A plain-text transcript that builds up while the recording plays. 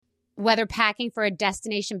Whether packing for a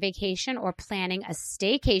destination vacation or planning a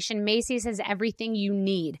staycation, Macy's has everything you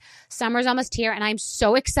need. Summer's almost here, and I'm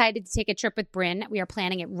so excited to take a trip with Bryn. We are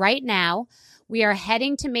planning it right now. We are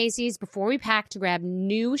heading to Macy's before we pack to grab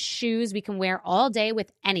new shoes we can wear all day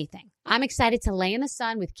with anything. I'm excited to lay in the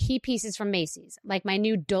sun with key pieces from Macy's, like my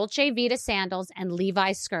new Dolce Vita sandals and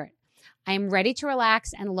Levi's skirt. I am ready to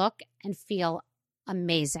relax and look and feel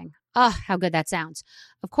amazing. Oh, how good that sounds.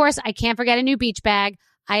 Of course, I can't forget a new beach bag.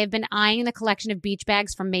 I have been eyeing the collection of beach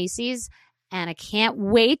bags from Macy's, and I can't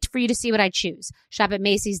wait for you to see what I choose. Shop at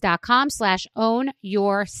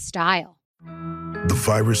Macys.com/ownyourstyle. The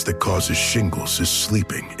virus that causes shingles is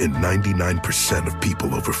sleeping in 99% of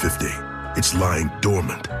people over 50. It's lying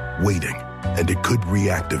dormant, waiting, and it could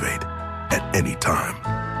reactivate at any time.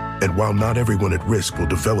 And while not everyone at risk will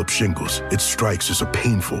develop shingles, it strikes as a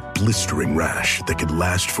painful, blistering rash that can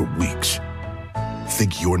last for weeks.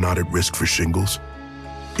 Think you're not at risk for shingles?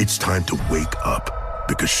 It's time to wake up,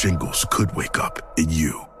 because shingles could wake up in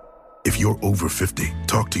you. If you're over 50,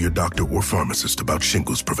 talk to your doctor or pharmacist about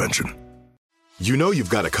shingles prevention. You know you've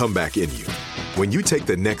got a comeback in you. When you take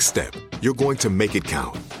the next step, you're going to make it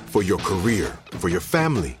count. For your career, for your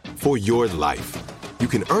family, for your life. You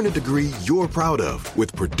can earn a degree you're proud of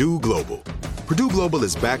with Purdue Global. Purdue Global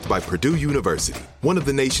is backed by Purdue University, one of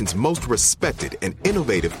the nation's most respected and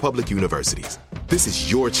innovative public universities. This is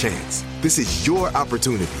your chance. This is your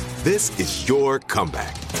opportunity. This is your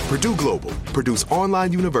comeback. Purdue Global, Purdue's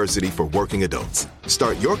online university for working adults.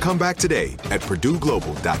 Start your comeback today at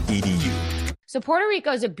purdueglobal.edu. So Puerto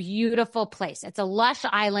Rico is a beautiful place. It's a lush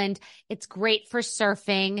island. It's great for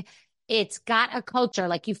surfing. It's got a culture.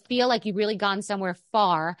 Like, you feel like you've really gone somewhere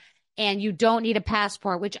far and you don't need a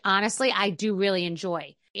passport, which honestly, I do really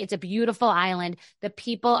enjoy. It's a beautiful island. The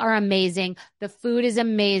people are amazing. The food is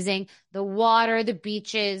amazing. The water, the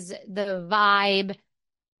beaches, the vibe.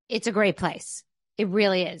 It's a great place. It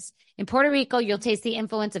really is. In Puerto Rico, you'll taste the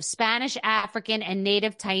influence of Spanish, African, and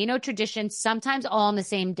native Taino traditions, sometimes all in the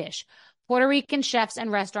same dish. Puerto Rican chefs and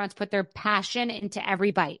restaurants put their passion into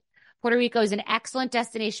every bite. Puerto Rico is an excellent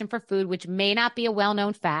destination for food, which may not be a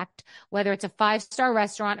well-known fact. Whether it's a 5-star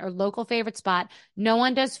restaurant or local favorite spot, no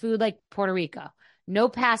one does food like Puerto Rico. No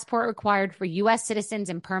passport required for U.S. citizens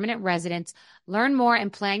and permanent residents. Learn more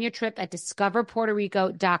and plan your trip at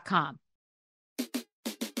discoverpuertorico.com.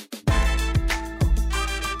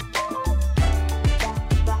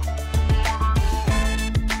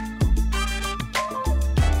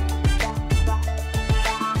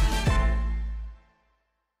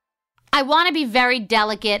 I want to be very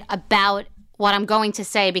delicate about what I'm going to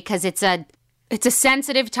say because it's a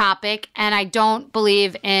sensitive topic, and I don't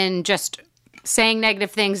believe in just saying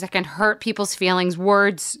negative things that can hurt people's feelings.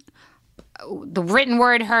 Words, the written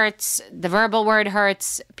word hurts, the verbal word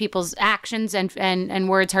hurts, people's actions and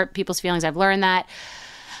words hurt people's feelings. I've learned that.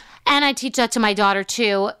 And I teach that to my daughter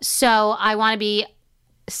too. So I want to be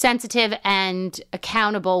sensitive and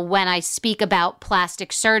accountable when I speak about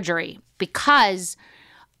plastic surgery, because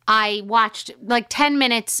I watched like 10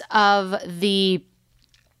 minutes of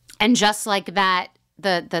and just like that,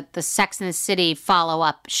 the Sex and the City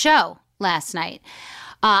follow-up show last night.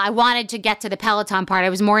 I wanted to get to the Peloton part. I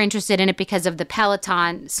was more interested in it because of the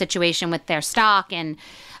Peloton situation with their stock. And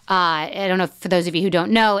I don't know, for those of you who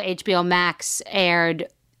don't know, HBO Max aired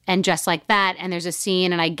And Just Like That. And there's a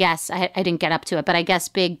scene, and I guess, I didn't get up to it, but I guess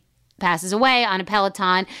Big passes away on a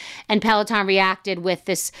Peloton, and Peloton reacted with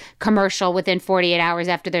this commercial within 48 hours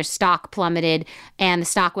after their stock plummeted, and the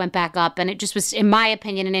stock went back up. And it just was, in my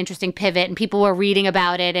opinion, an interesting pivot, and people were reading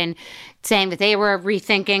about it and saying that they were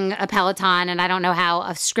rethinking a Peloton. And I don't know how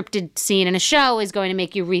a scripted scene in a show is going to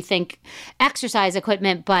make you rethink exercise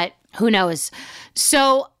equipment, but who knows?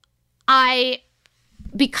 So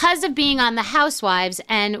because of being on The Housewives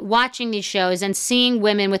and watching these shows and seeing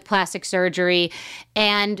women with plastic surgery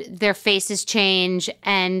and their faces change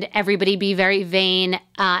and everybody be very vain,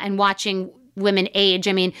 and watching women age.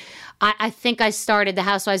 I mean, I think I started The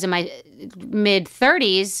Housewives in my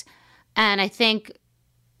mid-30s, and I think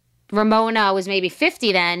Ramona was maybe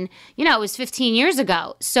 50 then. You know, it was 15 years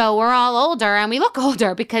ago. So we're all older, and we look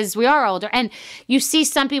older because we are older. And you see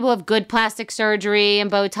some people have good plastic surgery and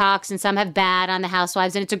Botox, and some have bad on The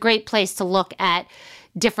Housewives. And it's a great place to look at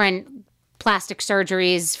different plastic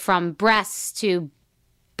surgeries, from breasts to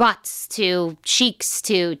butts to cheeks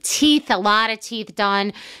to teeth, a lot of teeth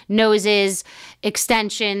done, noses,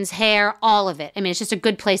 extensions, hair, all of it. I mean, it's just a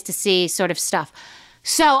good place to see sort of stuff.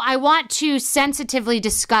 So I want to sensitively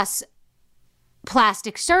discuss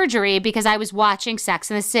plastic surgery because I was watching Sex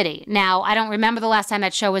and the City. Now, I don't remember the last time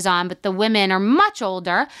that show was on, but the women are much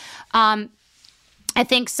older. I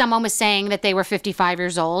think someone was saying that they were 55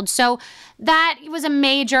 years old. So that was a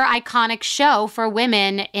major iconic show for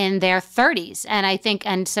women in their 30s. And I think,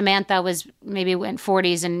 and Samantha was maybe in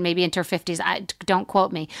 40s and maybe into her 50s. Don't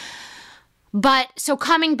quote me. But so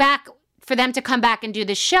coming back, for them to come back and do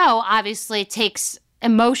the show, obviously takes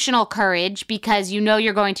emotional courage, because you know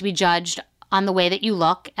you're going to be judged on the way that you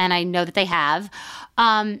look. And I know that they have.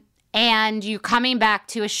 And you're coming back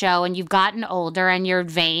to a show and you've gotten older and you're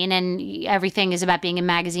vain and everything is about being in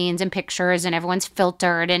magazines and pictures and everyone's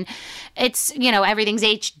filtered and it's, you know, everything's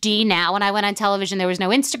HD now. When I went on television, there was no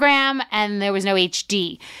Instagram and there was no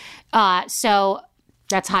HD. So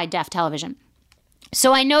that's high def television.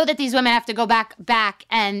 So I know that these women have to go back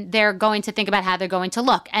and they're going to think about how they're going to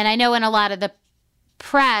look. And I know in a lot of the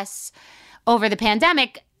press over the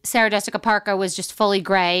pandemic, Sarah Jessica Parker was just fully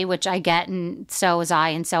gray, which I get, and so was I,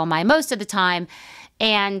 and so am I most of the time.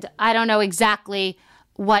 And I don't know exactly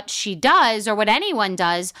what she does or what anyone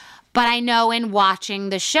does, but I know in watching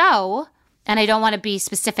the show, and I don't want to be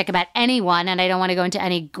specific about anyone, and I don't want to go into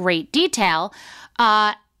any great detail,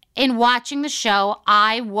 in watching the show,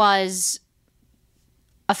 I was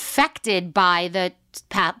affected by the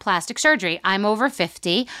plastic surgery. I'm over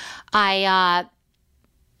 50. I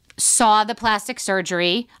saw the plastic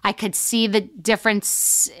surgery. I could see the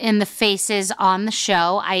difference in the faces on the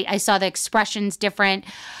show. I saw the expressions different.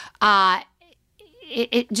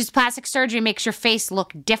 It just plastic surgery makes your face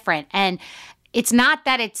look different. And it's not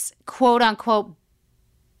that it's quote unquote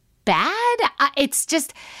bad. It's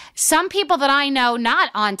just some people that I know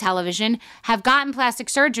not on television have gotten plastic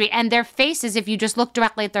surgery and their faces, if you just look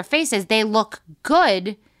directly at their faces, they look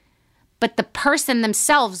good, but the person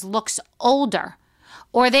themselves looks older.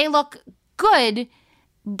 Or they look good,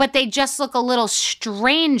 but they just look a little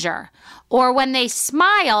stranger. Or when they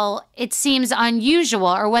smile, it seems unusual.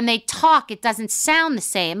 Or when they talk, it doesn't sound the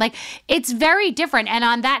same. Like, it's very different. And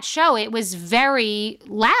on that show, it was very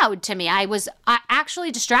loud to me. I was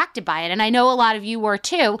actually distracted by it. And I know a lot of you were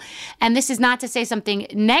too. And this is not to say something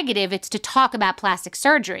negative. It's to talk about plastic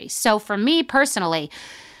surgery. So for me personally,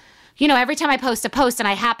 you know, every time I post a post and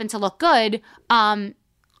I happen to look good,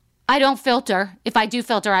 I don't filter. If I do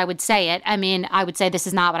filter, I would say it. I mean, I would say this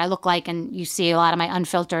is not what I look like, and you see a lot of my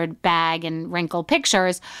unfiltered bag and wrinkled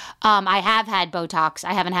pictures. I have had Botox.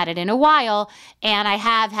 I haven't had it in a while, and I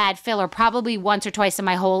have had filler probably once or twice in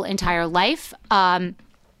my whole entire life,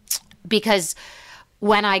 because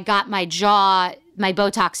when I got my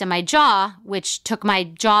Botox in my jaw, which took my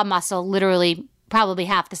jaw muscle literally probably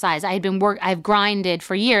half the size. I've grinded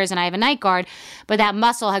for years, and I have a night guard, but that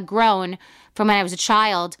muscle had grown from when I was a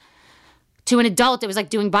child to an adult. It was like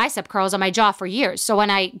doing bicep curls on my jaw for years. So when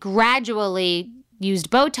I gradually used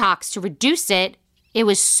Botox to reduce it, it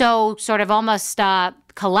was so sort of almost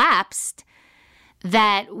collapsed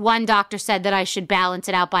that one doctor said that I should balance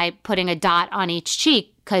it out by putting a dot on each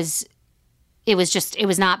cheek because it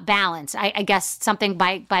was not balanced. I guess something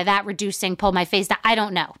by that reducing pulled my face down. I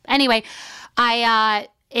don't know. Anyway,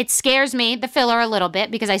 it scares me, the filler, a little bit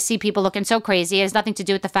because I see people looking so crazy. It has nothing to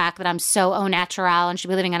do with the fact that I'm so au naturel and should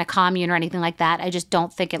be living on a commune or anything like that. I just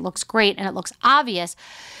don't think it looks great and it looks obvious.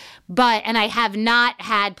 And I have not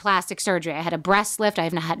had plastic surgery. I had a breast lift. I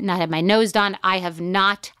have not had my nose done. I have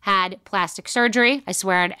not had plastic surgery. I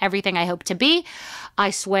swear on everything I hope to be.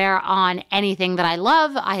 I swear on anything that I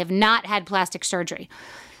love. I have not had plastic surgery.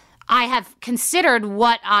 I have considered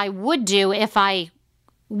what I would do if I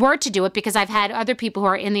were to do it because I've had other people who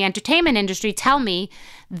are in the entertainment industry tell me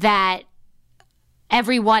that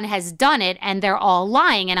everyone has done it and they're all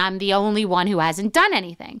lying and I'm the only one who hasn't done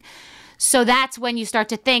anything. So that's when you start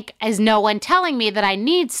to think, is no one telling me that I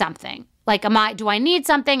need something? Like, do I need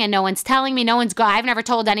something and no one's telling me? I've never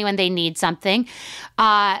told anyone they need something.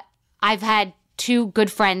 I've had 2 good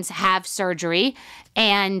friends have surgery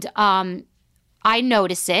and I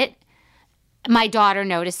notice it. My daughter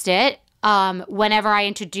noticed it. Whenever I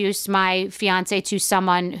introduce my fiance to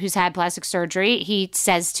someone who's had plastic surgery, he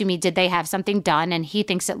says to me, did they have something done? And he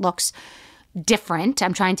thinks it looks different.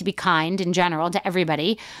 I'm trying to be kind in general to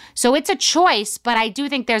everybody. So it's a choice, but I do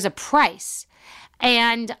think there's a price.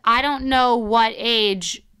 And I don't know what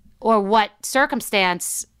age or what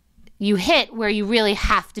circumstance you hit where you really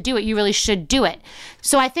have to do it. You really should do it.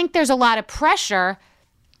 So I think there's a lot of pressure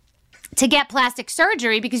to get plastic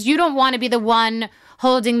surgery because you don't want to be the one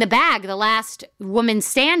holding the bag, the last woman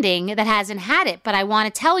standing that hasn't had it. But I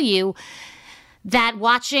want to tell you that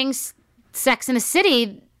watching Sex and the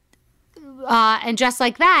City and Just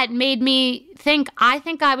Like That made me think, I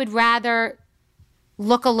think I would rather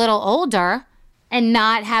look a little older and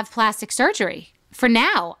not have plastic surgery. for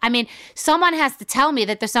now. I mean, someone has to tell me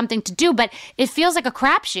that there's something to do, but it feels like a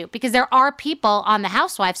crapshoot because there are people on The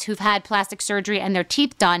Housewives who've had plastic surgery and their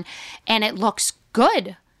teeth done, and it looks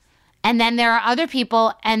good. And then there are other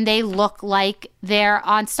people, and they look like they're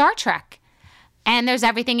on Star Trek. And there's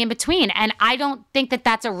everything in between. And I don't think that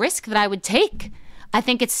that's a risk that I would take. I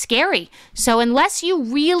think it's scary. So unless you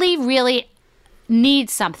really, really need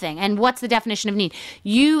something, and what's the definition of need?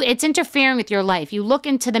 It's interfering with your life. You look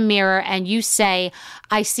into the mirror and you say,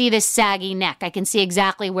 I see this saggy neck. I can see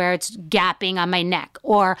exactly where it's gapping on my neck.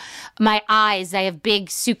 Or my eyes, I have big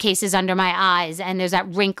suitcases under my eyes and there's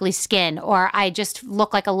that wrinkly skin. Or I just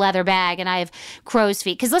look like a leather bag and I have crow's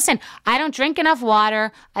feet. Because listen, I don't drink enough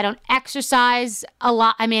water. I don't exercise a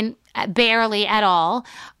lot. I mean, barely at all.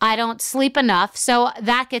 I don't sleep enough. So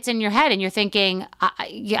that gets in your head and you're thinking,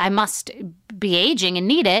 I must be aging and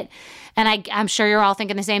need it. And I'm sure you're all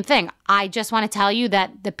thinking the same thing. I just want to tell you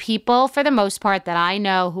that the people, for the most part, that I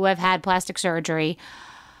know who have had plastic surgery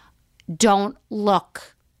don't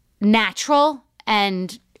look natural,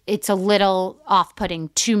 and it's a little off-putting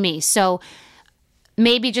to me. So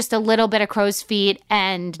maybe just a little bit of crow's feet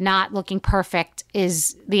and not looking perfect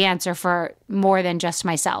is the answer for more than just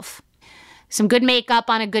myself. Some good makeup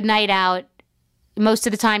on a good night out. Most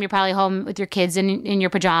of the time, you're probably home with your kids in your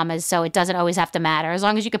pajamas, so it doesn't always have to matter. As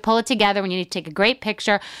long as you can pull it together when you need to take a great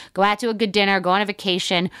picture, go out to a good dinner, go on a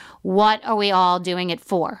vacation, what are we all doing it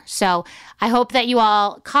for? So I hope that you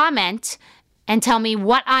all comment and tell me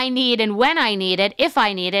what I need and when I need it, if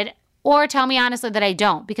I need it, or tell me honestly that I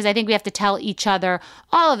don't, because I think we have to tell each other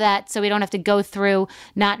all of that so we don't have to go through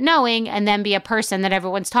not knowing and then be a person that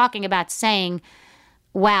everyone's talking about saying,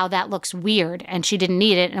 wow, that looks weird and she didn't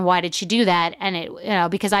need it and why did she do that? And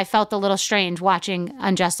it, because I felt a little strange watching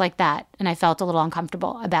Undressed Like That and I felt a little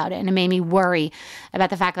uncomfortable about it and it made me worry about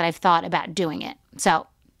the fact that I've thought about doing it. So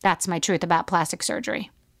that's my truth about plastic surgery.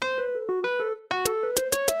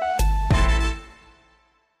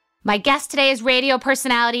 My guest today is radio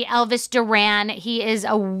personality Elvis Duran. He is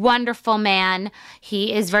a wonderful man.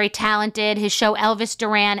 He is very talented. His show Elvis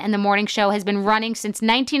Duran and the Morning Show has been running since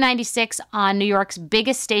 1996 on New York's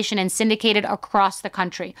biggest station and syndicated across the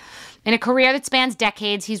country. In a career that spans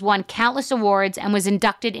decades, he's won countless awards and was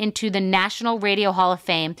inducted into the National Radio Hall of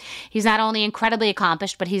Fame. He's not only incredibly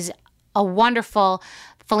accomplished, but he's a wonderful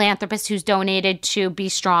philanthropist who's donated to Be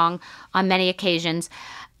Strong on many occasions.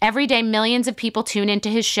 Every day, millions of people tune into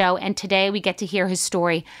his show, and today we get to hear his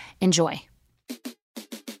story. Enjoy.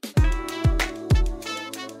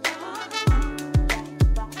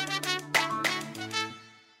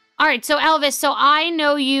 All right, so Elvis, so I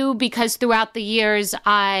know you because throughout the years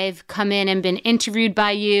I've come in and been interviewed by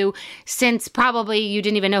you since probably you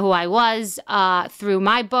didn't even know who I was, through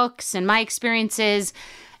my books and my experiences,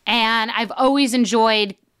 and I've always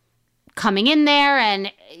enjoyed coming in there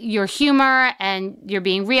and your humor and you're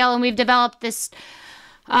being real. And we've developed this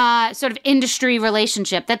sort of industry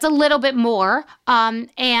relationship that's a little bit more.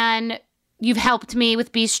 And you've helped me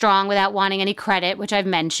with Be Strong without wanting any credit, which I've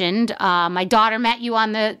mentioned. My daughter met you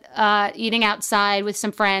on the eating outside with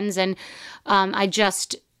some friends. And I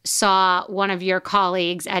just saw one of your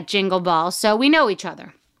colleagues at Jingle Ball. So we know each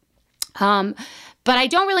other. But I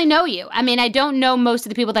don't really know you. I mean, I don't know most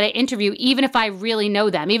of the people that I interview, even if I really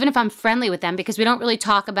know them, even if I'm friendly with them, because we don't really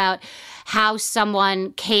talk about how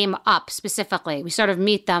someone came up specifically. We sort of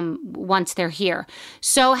meet them once they're here.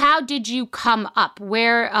 So how did you come up?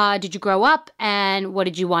 Where did you grow up? And what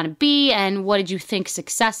did you want to be? And what did you think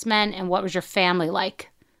success meant? And what was your family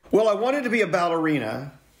like? Well, I wanted to be a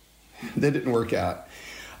ballerina. That didn't work out.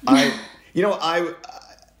 I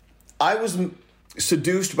was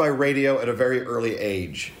seduced by radio at a very early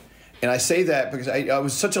age. And I say that because I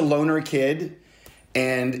was such a loner kid.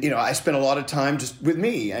 And, I spent a lot of time just with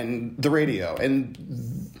me and the radio.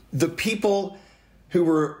 And the people who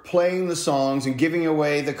were playing the songs and giving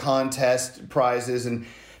away the contest prizes. And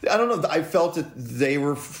I don't know, I felt that they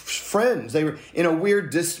were friends. They were, in a weird,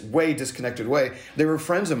 disconnected way, they were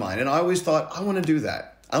friends of mine. And I always thought, I want to do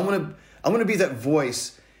that. I want to be that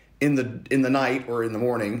voice in the night or in the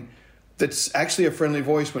morning that's actually a friendly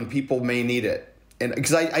voice when people may need it. And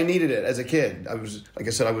because I needed it as a kid. I was, like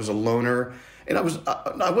I said, I was a loner, and I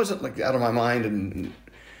wasn't like out of my mind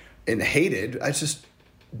and hated. I was just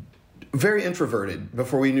very introverted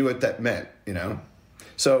before we knew what that meant,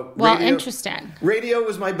 So interesting. Radio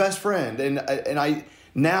was my best friend, and I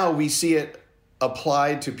now we see it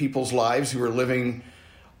applied to people's lives who are living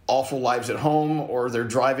awful lives at home, or they're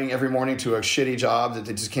driving every morning to a shitty job that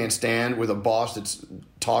they just can't stand with a boss that's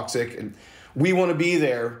toxic, and we want to be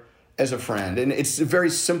there as a friend. And it's a very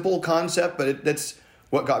simple concept, but that's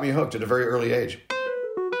what got me hooked at a very early age.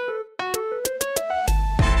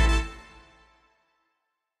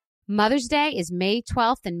 Mother's Day is May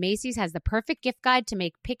 12th, and Macy's has the perfect gift guide to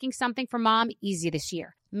make picking something for mom easy this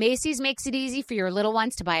year. Macy's makes it easy for your little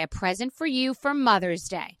ones to buy a present for you for Mother's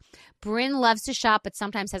Day. Bryn loves to shop, but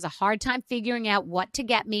sometimes has a hard time figuring out what to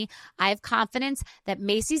get me. I have confidence that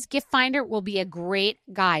Macy's Gift Finder will be a great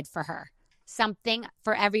guide for her. Something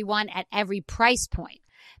for everyone at every price point.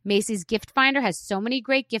 Macy's Gift Finder has so many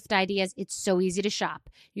great gift ideas, it's so easy to shop.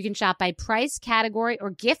 You can shop by price, category, or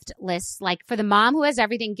gift lists, like for the mom who has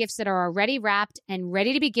everything, gifts that are already wrapped and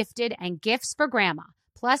ready to be gifted, and gifts for grandma.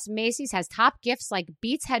 Plus, Macy's has top gifts like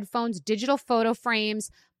Beats headphones, digital photo frames,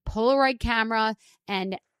 Polaroid camera,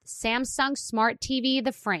 and Samsung Smart TV,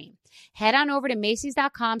 the frame. Head on over to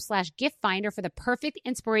Macys.com/gift finder for the perfect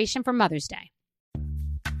inspiration for Mother's Day.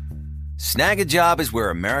 Snag a Job is where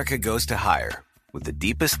America goes to hire, with the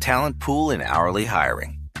deepest talent pool in hourly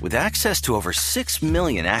hiring. With access to over 6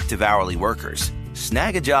 million active hourly workers,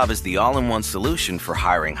 Snag a Job is the all-in-one solution for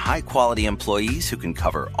hiring high-quality employees who can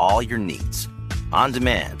cover all your needs. On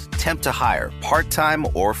demand, temp to hire, part-time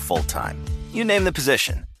or full-time. You name the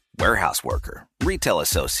position. Warehouse worker, retail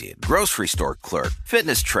associate, grocery store clerk,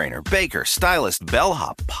 fitness trainer, baker, stylist,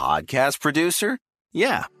 bellhop, podcast producer.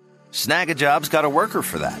 Yeah, Snag a Job's got a worker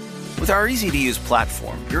for that. With our easy-to-use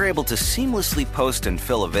platform, you're able to seamlessly post and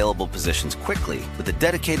fill available positions quickly with a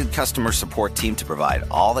dedicated customer support team to provide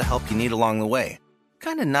all the help you need along the way.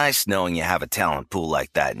 Kind of nice knowing you have a talent pool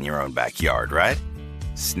like that in your own backyard, right?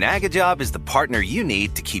 Snag a Job is the partner you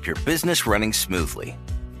need to keep your business running smoothly.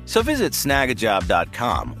 So visit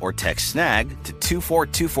snagajob.com or text snag to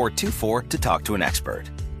 242424 to talk to an expert.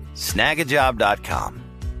 Snagajob.com,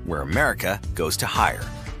 where America goes to hire.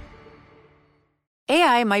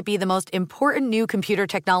 AI might be the most important new computer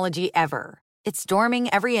technology ever. It's storming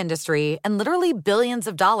every industry, and literally billions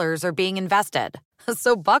of dollars are being invested.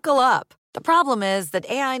 So buckle up. The problem is that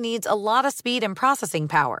AI needs a lot of speed and processing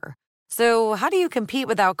power. So how do you compete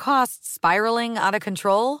without costs spiraling out of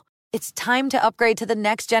control? It's time to upgrade to the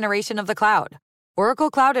next generation of the cloud. Oracle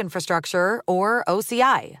Cloud Infrastructure, or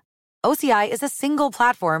OCI. OCI is a single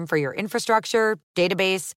platform for your infrastructure,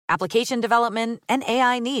 database, application development, and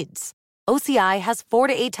AI needs. OCI has 4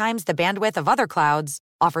 to 8 times the bandwidth of other clouds,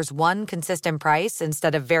 offers one consistent price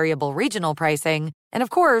instead of variable regional pricing, and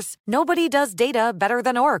of course, nobody does data better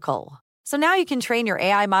than Oracle. So now you can train your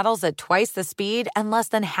AI models at twice the speed and less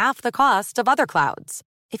than half the cost of other clouds.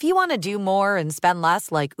 If you want to do more and spend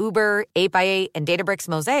less like Uber, 8x8, and Databricks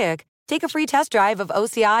Mosaic, take a free test drive of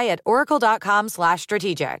OCI at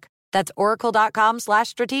oracle.com/strategic. That's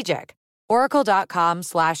oracle.com/strategic.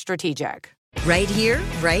 oracle.com/strategic. Right here,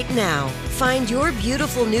 right now. Find your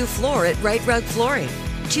beautiful new floor at Right Rug Flooring.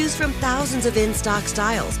 Choose from thousands of in-stock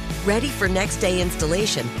styles, ready for next day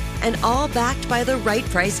installation, and all backed by the right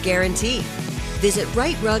price guarantee. Visit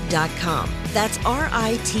rightrug.com. That's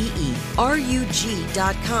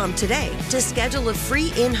RITERUG.com today to schedule a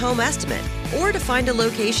free in-home estimate or to find a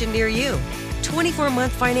location near you.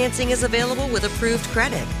 24-month financing is available with approved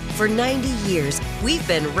credit. For 90 years, we've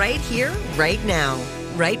been right here, right now.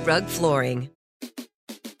 Right Rug Flooring.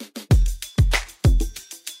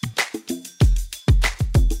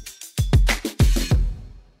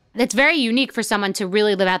 It's very unique for someone to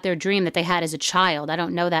really live out their dream that they had as a child. I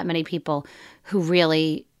don't know that many people who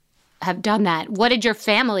really have done that. What did your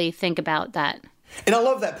family think about that? And I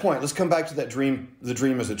love that point. Let's come back to that dream, the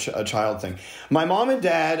dream as a child thing. My mom and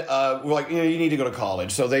dad were like, you need to go to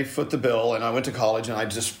college. So they foot the bill, and I went to college, and I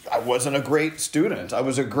wasn't a great student. I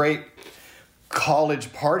was a great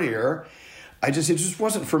college partier. It just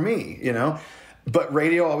wasn't for me, But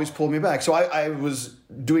radio always pulled me back. So I was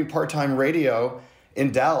doing part-time radio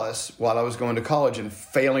in Dallas while I was going to college and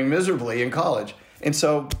failing miserably in college. And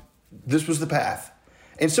so this was the path.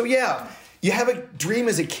 And so, yeah, you have a dream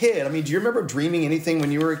as a kid. I mean, do you remember dreaming anything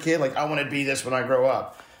when you were a kid? Like, I want to be this when I grow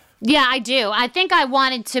up. Yeah, I do. I think I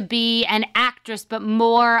wanted to be an actress, but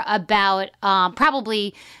more about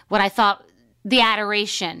probably what I thought the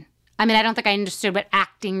adoration. I mean, I don't think I understood what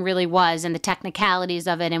acting really was and the technicalities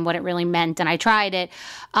of it and what it really meant, and I tried it.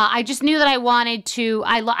 I just knew that I wanted to.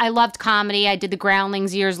 I loved comedy. I did The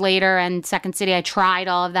Groundlings years later and Second City. I tried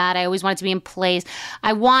all of that. I always wanted to be in plays.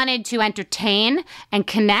 I wanted to entertain and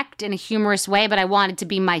connect in a humorous way, but I wanted to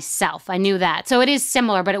be myself. I knew that. So it is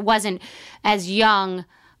similar, but it wasn't as young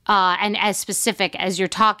and as specific as you're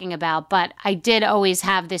talking about. But I did always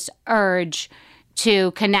have this urge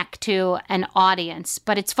to connect to an audience.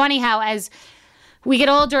 But it's funny how as we get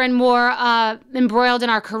older and more embroiled in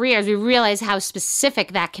our careers, we realize how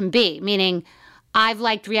specific that can be. Meaning, I've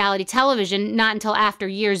liked reality television. Not until after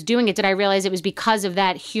years doing it did I realize it was because of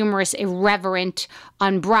that humorous, irreverent,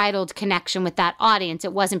 unbridled connection with that audience.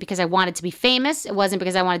 It wasn't because I wanted to be famous. It wasn't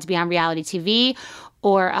because I wanted to be on reality TV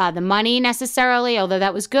or the money necessarily, although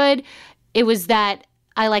that was good. It was that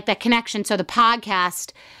I like that connection. So the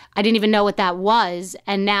podcast, I didn't even know what that was.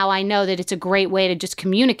 And now I know that it's a great way to just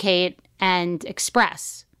communicate and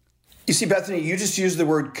express. You see, Bethany, you just used the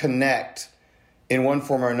word connect in one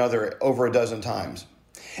form or another over a dozen times.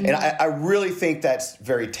 Mm-hmm. And I really think that's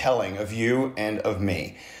very telling of you and of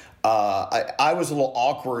me. I was a little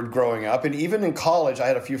awkward growing up, and even in college I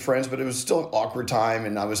had a few friends, but it was still an awkward time,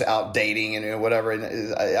 and I was out dating and whatever,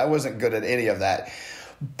 and I wasn't good at any of that.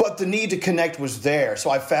 But the need to connect was there.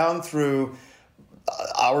 So I found through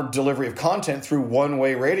our delivery of content through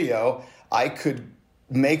one-way radio, I could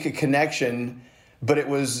make a connection, but it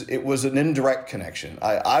was an indirect connection.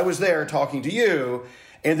 I was there talking to you,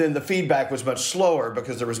 and then the feedback was much slower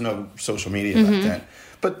because there was no social media back then.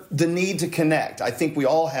 But the need to connect, I think we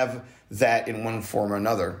all have that in one form or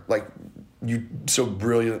another, like you so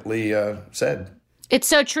brilliantly said. It's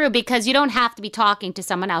so true because you don't have to be talking to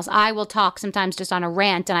someone else. I will talk sometimes just on a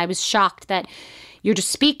rant, and I was shocked that you're just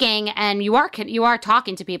speaking and you are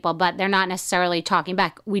talking to people, but they're not necessarily talking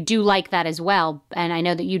back. We do like that as well, and I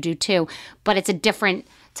know that you do too, but it's a different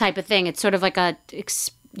type of thing. It's sort of like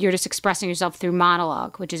you're just expressing yourself through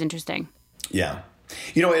monologue, which is interesting. Yeah.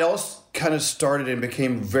 You know, it all kind of started and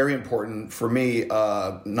became very important for me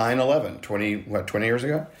 9/11, 20 years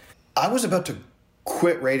ago. I was about to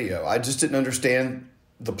quit radio. I just didn't understand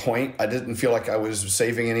the point. I didn't feel like I was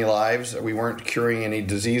saving any lives. We weren't curing any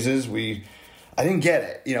diseases. I didn't get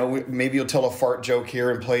it. You know, maybe you'll tell a fart joke here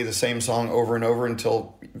and play the same song over and over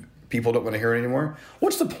until people don't want to hear it anymore.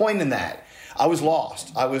 What's the point in that? I was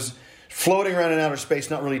lost. I was floating around in outer space,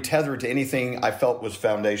 not really tethered to anything I felt was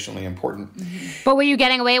foundationally important. But were you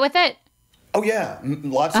getting away with it? Oh, yeah.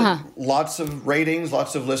 Lots of ratings,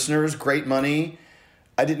 lots of listeners, great money.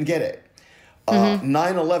 I didn't get it.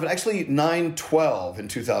 9/11, actually 9/12 in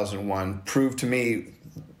 2001 proved to me,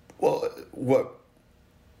 well,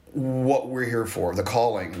 what we're here for, the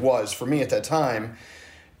calling was, for me at that time,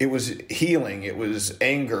 it was healing, it was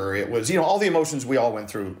anger, it was, all the emotions we all went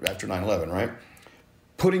through after 9/11, right?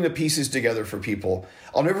 Putting the pieces together for people.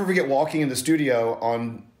 I'll never forget walking in the studio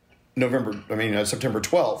on September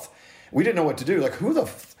 12th. We didn't know what to do. Like, who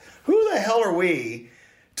the hell are we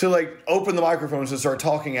to open the microphones and start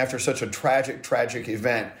talking after such a tragic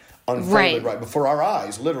event unfolded right before our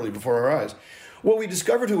eyes, literally before our eyes? Well, we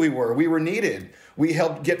discovered who we were. We were needed. We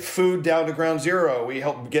helped get food down to ground zero. We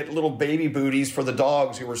helped get little baby booties for the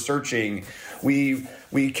dogs who were searching. We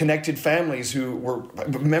connected families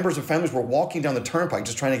members of families were walking down the turnpike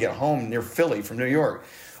just trying to get home near Philly from New York.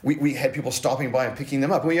 We had people stopping by and picking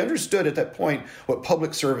them up. And we understood at that point what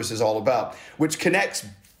public service is all about, which connects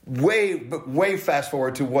way fast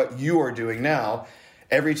forward to what you are doing now.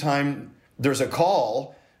 Every time there's a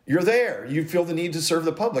call, you're there. You feel the need to serve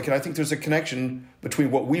the public. And I think there's a connection between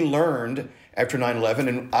what we learned after 9/11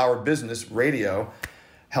 and our business, radio,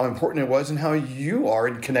 how important it was and how you are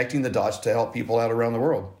in connecting the dots to help people out around the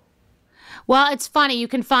world. Well, it's funny. You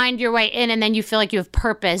can find your way in and then you feel like you have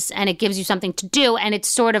purpose and it gives you something to do. And it's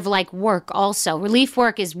sort of like work also. Relief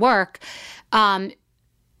work is work,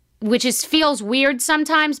 which feels weird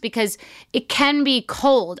sometimes because it can be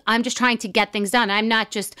cold. I'm just trying to get things done. I'm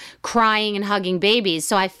not just crying and hugging babies.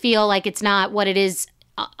 So I feel like it's not what it is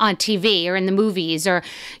on TV or in the movies, or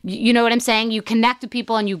you know what I'm saying? You connect with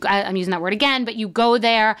people and I'm using that word again, but you go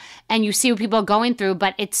there and you see what people are going through,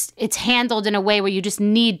 but it's handled in a way where you just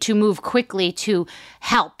need to move quickly to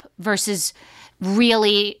help versus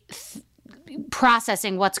really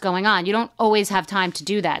processing what's going on. You don't always have time to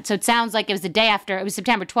do that. So it sounds like it was the day after, it was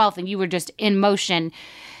September 12th, and you were just in motion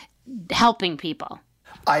helping people.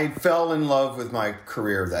 I fell in love with my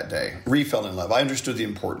career that day. Re-fell in love. I understood the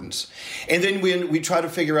importance. And then we try to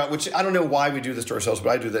figure out, which I don't know why we do this to ourselves, but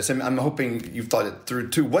I do this. And I'm hoping you've thought it through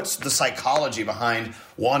too. What's the psychology behind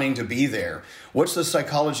wanting to be there? What's the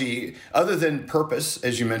psychology, other than purpose,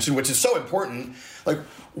 as you mentioned, which is so important? Like,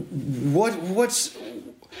 what's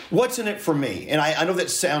in it for me? And I know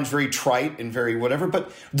that sounds very trite and very whatever,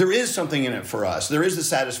 but there is something in it for us. There is the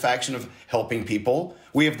satisfaction of helping people.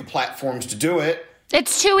 We have the platforms to do it.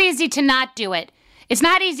 It's too easy to not do it. It's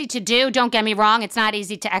not easy to do, don't get me wrong. It's not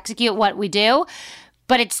easy to execute what we do,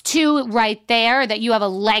 but it's too right there that you have a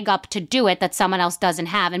leg up to do it that someone else doesn't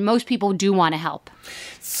have, and most people do want to help.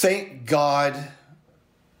 Thank God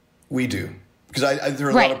we do, because there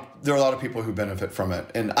are a lot of people who benefit from it,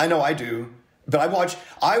 and I know I do. But I watch.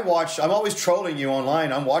 I'm always trolling you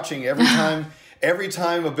online. I'm watching every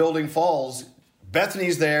time a building falls.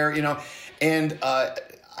 Bethany's there, and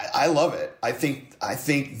I love it. I think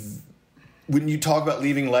when you talk about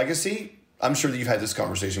leaving legacy, I'm sure that you've had this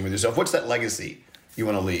conversation with yourself. What's that legacy you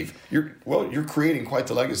want to leave? You're creating quite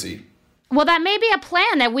the legacy. Well, that may be a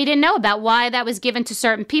plan that we didn't know about, why that was given to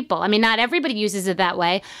certain people. I mean, not everybody uses it that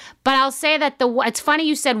way, but I'll say that it's funny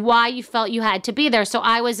you said why you felt you had to be there. So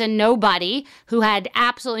I was a nobody who had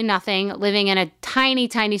absolutely nothing, living in a tiny,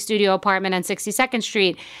 tiny studio apartment on 62nd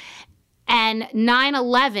Street, and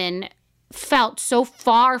 9/11 felt so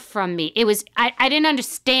far from me. It was, I didn't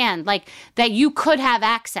understand, like, that you could have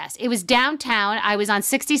access. It was downtown. I was on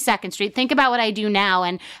 62nd Street. Think about what I do now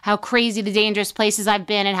and how crazy the dangerous places I've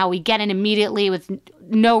been and how we get in immediately with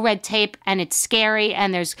no red tape, and it's scary,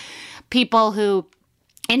 and there's people who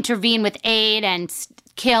intervene with aid and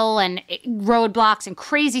kill and roadblocks and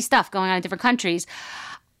crazy stuff going on in different countries.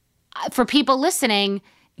 For people listening,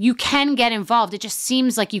 you can get involved. It just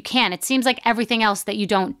seems like you can. It seems like everything else that you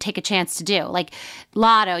don't take a chance to do. Like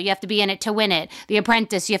Lotto, you have to be in it to win it. The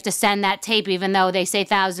Apprentice, you have to send that tape even though they say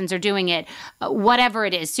thousands are doing it. Whatever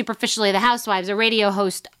it is, superficially, The Housewives, a radio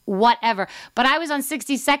host, whatever. But I was on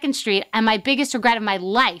 62nd Street, and my biggest regret of my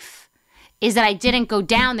life is that I didn't go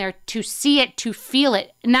down there to see it, to feel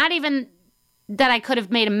it. Not even that I could have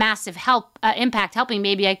made a massive impact helping.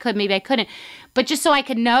 Maybe I could, maybe I couldn't. But just so I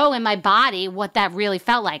could know in my body what that really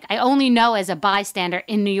felt like. I only know as a bystander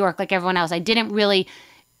in New York like everyone else. I didn't really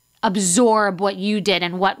absorb what you did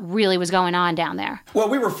and what really was going on down there. Well,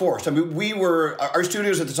 we were forced. I mean, our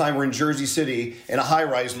studios at the time were in Jersey City in a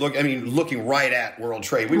high-rise, looking right at World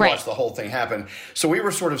Trade. We watched the whole thing happen. So we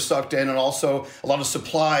were sort of sucked in, and also a lot of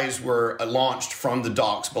supplies were launched from the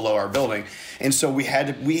docks below our building. And so we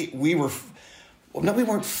had to, we were... Well, no, we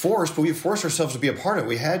weren't forced, but we forced ourselves to be a part of it.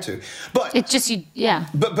 We had to. But it's just, yeah.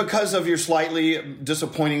 But because of your slightly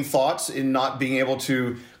disappointing thoughts in not being able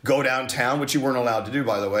to go downtown, which you weren't allowed to do,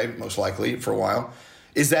 by the way, most likely for a while,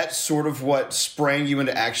 is that sort of what sprang you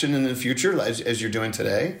into action in the future as you're doing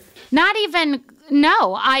today? Not even,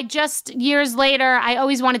 no. I just, years later, I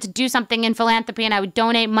always wanted to do something in philanthropy, and I would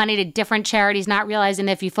donate money to different charities, not realizing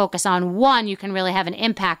that if you focus on one, you can really have an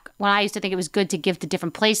impact. When I used to think it was good to give to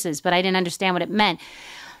different places, but I didn't understand what it meant.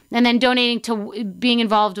 And then donating to being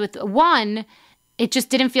involved with one, it just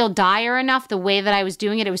didn't feel dire enough the way that I was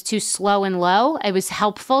doing it. It was too slow and low. It was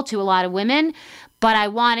helpful to a lot of women, but I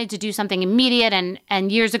wanted to do something immediate.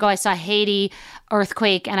 And years ago, I saw Haiti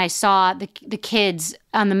earthquake, and I saw the kids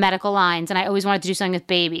on the medical lines, and I always wanted to do something with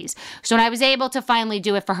babies. So when I was able to finally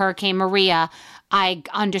do it for Hurricane Maria, I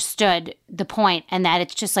understood the point, and that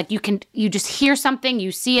it's just like you just hear something,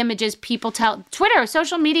 you see images, people tell. Twitter,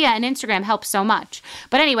 social media, and Instagram help so much.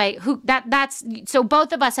 But anyway, that's so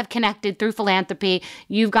both of us have connected through philanthropy.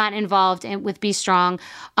 You've gotten involved with Be Strong.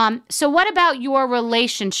 So what about your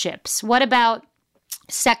relationships? What about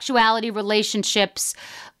sexuality, relationships?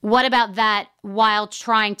 What about that while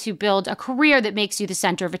trying to build a career that makes you the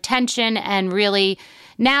center of attention, and really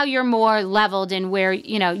now you're more leveled in where,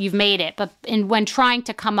 you've made it, but when trying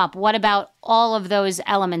to come up, what about all of those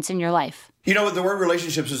elements in your life? The word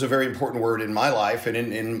relationships is a very important word in my life and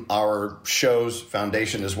in our show's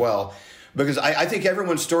foundation as well, because I think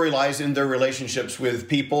everyone's story lies in their relationships with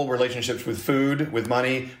people, relationships with food, with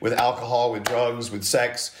money, with alcohol, with drugs, with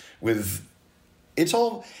sex, it's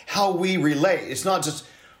all how we relate. It's not just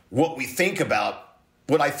what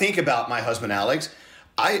I think about my husband, Alex.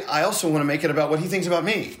 I also want to make it about what he thinks about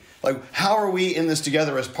me. Like, how are we in this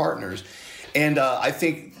together as partners? And I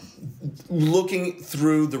think looking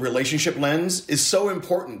through the relationship lens is so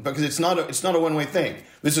important, because it's not a one-way thing.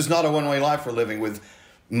 This is not a one-way life we're living with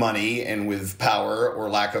money and with power or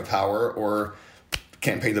lack of power or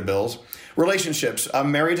can't pay the bills. Relationships.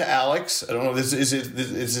 I'm married to Alex. I don't know. Is it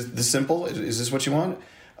this simple? Is this what you want?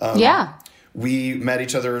 Yeah. We met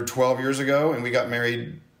each other 12 years ago, and we got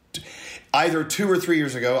married either 2 or 3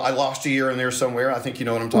 years ago. I lost a year in there somewhere. I think you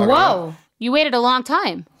know what I'm talking about. Whoa. You waited a long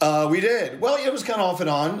time. We did. Well, it was kind of off and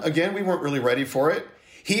on. Again, we weren't really ready for it.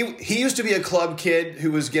 He used to be a club kid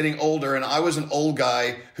who was getting older, and I was an old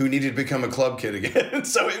guy who needed to become a club kid again.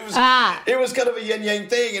 So it was kind of a yin-yang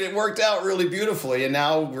thing, and it worked out really beautifully. And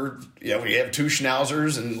now we have 2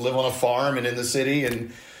 schnauzers and live on a farm and in the city,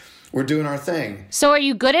 and we're doing our thing. So are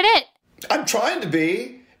you good at it? I'm trying to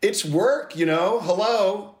be. It's work,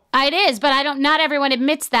 Hello. It is, but not everyone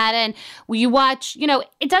admits that. And you watch,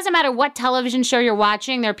 it doesn't matter what television show you're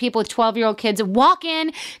watching. There are people with 12-year-old kids that walk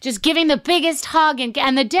in just giving the biggest hug.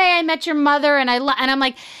 And the day I met your mother, and I'm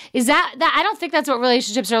like, is that I don't think that's what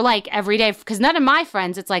relationships are like every day, because none of my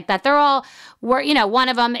friends, it's like that. They're all, one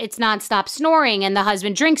of them, it's nonstop snoring and the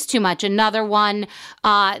husband drinks too much. Another one,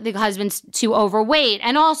 the husband's too overweight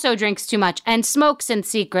and also drinks too much and smokes in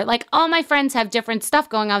secret. Like, all my friends have different stuff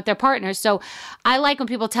going on with their partners. So I like when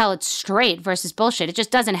people tell it's straight versus bullshit. It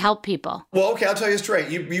just doesn't help people. Well, okay, I'll tell you straight.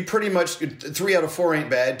 You pretty much, 3 out of 4 ain't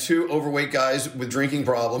bad. 2 overweight guys with drinking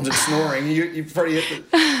problems and snoring. You pretty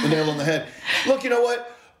hit the nail on the head. Look, you know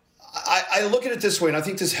what? I look at it this way, and I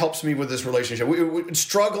think this helps me with this relationship. We're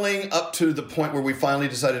struggling up to the point where we finally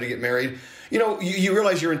decided to get married. You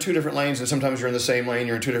realize you're in 2 different lanes, and sometimes you're in the same lane,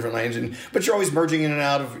 you're in 2 different lanes, but you're always merging in and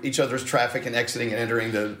out of each other's traffic and exiting and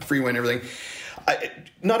entering the freeway and everything.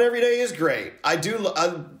 Not every day is great. I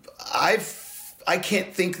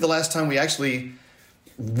can't think the last time we actually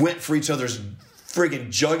went for each other's friggin'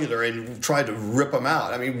 jugular and tried to rip them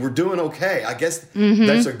out. I mean, we're doing okay. I guess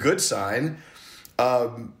that's a good sign.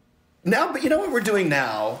 But you know what we're doing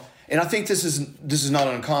now, and I think this is not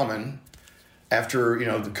uncommon after,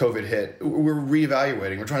 the COVID hit. We're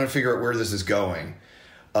reevaluating. We're trying to figure out where this is going.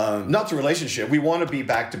 Not the relationship. We want to be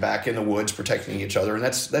back to back in the woods protecting each other, and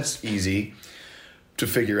that's easy to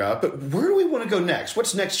figure out. But where do we want to go next?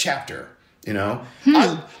 What's next chapter? I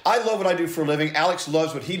love what I do for a living. Alex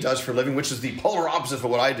loves what he does for a living, which is the polar opposite of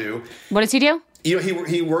what I do. What does he do?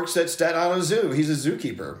 He works at Staten Island Zoo. He's a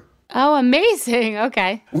zookeeper. Oh, amazing.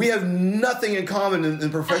 Okay. We have nothing in common in the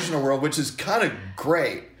professional world, which is kind of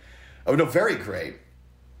great. Oh, no, very great.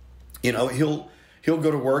 He'll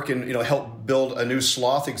go to work and, help build a new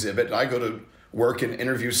sloth exhibit. And I go to work and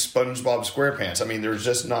interview SpongeBob SquarePants. I mean, they're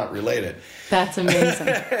just not related. That's amazing.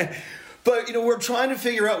 But, we're trying to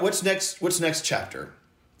figure out what's next chapter.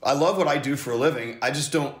 I love what I do for a living. I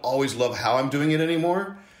just don't always love how I'm doing it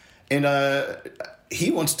anymore. And he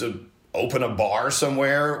wants to open a bar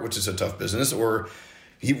somewhere, which is a tough business, or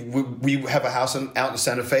we have a house out in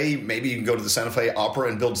Santa Fe. Maybe you can go to the Santa Fe Opera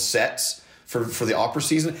and build sets for the opera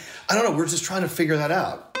season. I don't know. We're just trying to figure that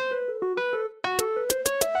out.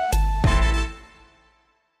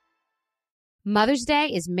 Mother's Day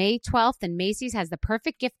is May 12th, and Macy's has the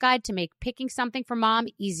perfect gift guide to make picking something for mom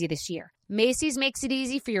easy this year. Macy's makes it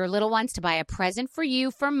easy for your little ones to buy a present for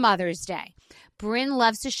you for Mother's Day. Bryn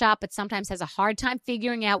loves to shop, but sometimes has a hard time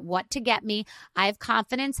figuring out what to get me. I have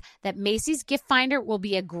confidence that Macy's Gift Finder will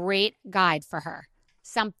be a great guide for her.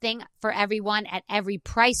 Something for everyone at every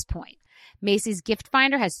price point. Macy's Gift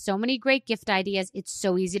Finder has so many great gift ideas, it's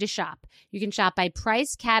so easy to shop. You can shop by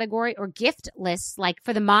price, category, or gift lists, like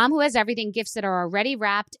for the mom who has everything, gifts that are already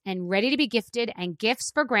wrapped and ready to be gifted, and gifts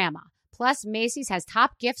for grandma. Plus, Macy's has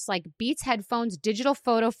top gifts like Beats headphones, digital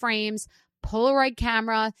photo frames, Polaroid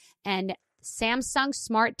camera, and Samsung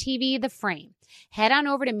Smart TV, the frame. Head on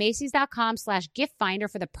over to Macys.com/gift finder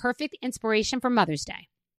for the perfect inspiration for Mother's Day.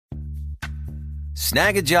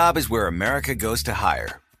 Snag a Job is where America goes to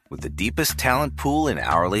hire, with the deepest talent pool in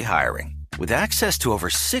hourly hiring. With access to over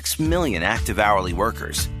 6 million active hourly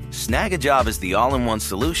workers, Snag a Job is the all-in-one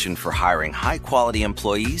solution for hiring high-quality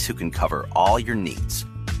employees who can cover all your needs.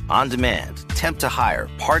 On demand, temp to hire,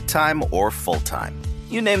 part-time or full-time.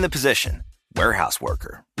 You name the position. Warehouse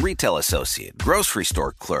worker, retail associate, grocery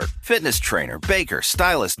store clerk, fitness trainer, baker,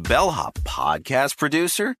 stylist, bellhop, podcast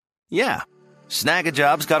producer. Yeah, Snag a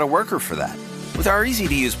Job's got a worker for that. With our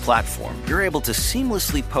easy-to-use platform, you're able to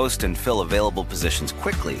seamlessly post and fill available positions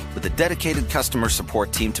quickly with a dedicated customer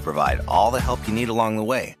support team to provide all the help you need along the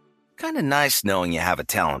way. Kind of nice knowing you have a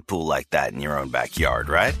talent pool like that in your own backyard,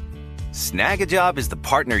 right? Snag a Job is the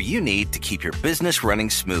partner you need to keep your business running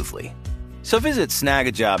smoothly. So visit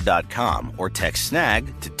snagajob.com or text snag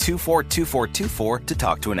to 242424 to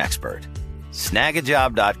talk to an expert.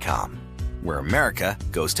 Snagajob.com, where America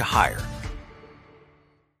goes to hire.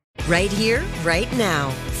 Right here, right now.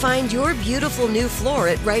 Find your beautiful new floor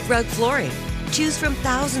at Right Rug Flooring. Choose from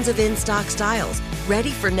thousands of in-stock styles, ready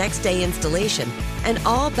for next day installation, and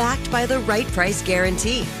all backed by the right price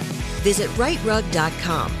guarantee. Visit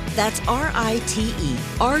rightrug.com. That's RITERUG.com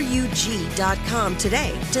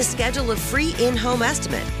today to schedule a free in-home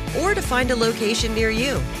estimate or to find a location near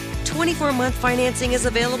you. 24-month financing is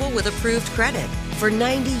available with approved credit. For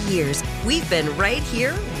 90 years, we've been right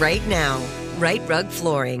here, right now. Right Rug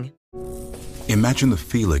Flooring. Imagine the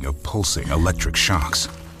feeling of pulsing electric shocks.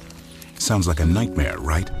 Sounds like a nightmare,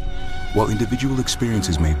 right? While individual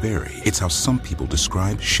experiences may vary, it's how some people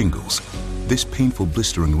describe shingles. This painful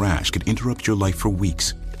blistering rash could interrupt your life for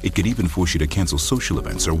weeks. It could even force you to cancel social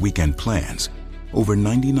events or weekend plans. Over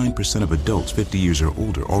 99% of adults 50 years or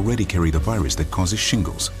older already carry the virus that causes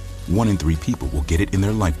shingles. 1 in 3 people will get it in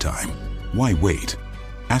their lifetime. Why wait?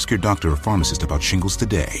 Ask your doctor or pharmacist about shingles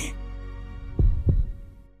today.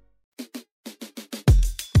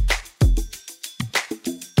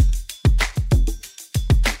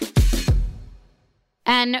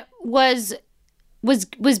 And was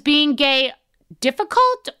being gay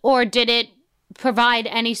difficult, or did it provide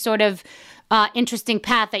any sort of interesting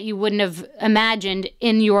path that you wouldn't have imagined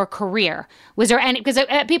in your career? Was there any, because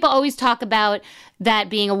people always talk about that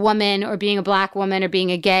being a woman or being a black woman or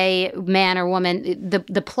being a gay man or woman,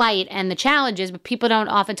 the plight and the challenges, but people don't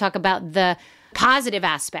often talk about the positive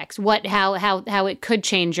aspects, how it could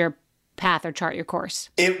change your path or chart your course.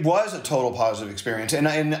 It was a total positive experience. And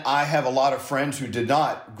I have a lot of friends who did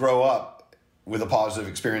not grow up with a positive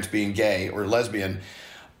experience being gay or lesbian.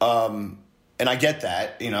 And I get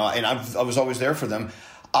that, and I was always there for them.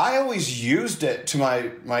 I always used it to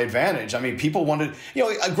my advantage. I mean, people wanted,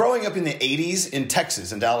 growing up in the 80s in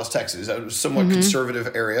Texas, in Dallas, Texas, a somewhat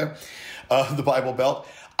conservative area, the Bible Belt.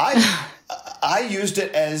 I used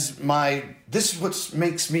it as this is what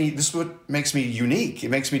makes me unique. It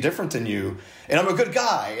makes me different than you. And I'm a good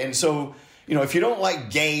guy. And so, if you don't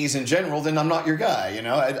like gays in general, then I'm not your guy,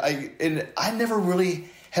 I never really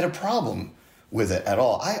had a problem with it at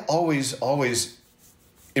all. I always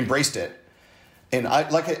embraced it. And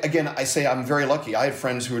I say I'm very lucky. I had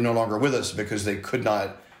friends who are no longer with us because they could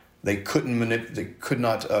not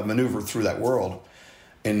maneuver through that world.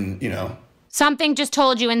 And, Something just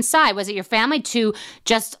told you inside. Was it your family to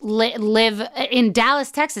just live in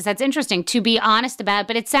Dallas, Texas? That's interesting, to be honest about it.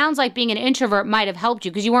 But it sounds like being an introvert might have helped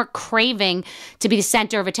you because you weren't craving to be the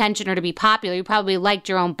center of attention or to be popular. You probably liked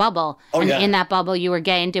your own bubble. In that bubble, you were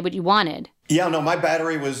gay and did what you wanted. Yeah, no, my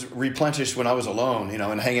battery was replenished when I was alone,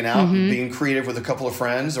 and hanging out and being creative with a couple of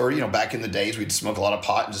friends. Or, back in the days, we'd smoke a lot of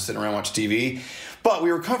pot and just sit around and watch TV. But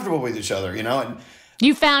we were comfortable with each other, and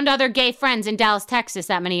you found other gay friends in Dallas, Texas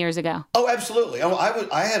that many years ago. Oh, absolutely.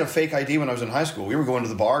 I had a fake ID when I was in high school. We were going to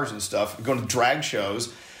the bars and stuff, going to drag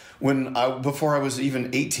shows before I was even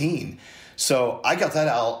 18. So I got that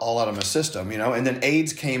all out of my system, And then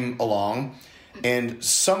AIDS came along, and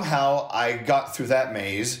somehow I got through that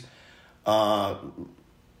maze. Not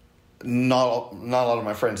a lot of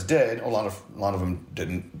my friends did. A lot of them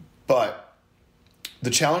didn't. But the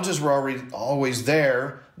challenges were always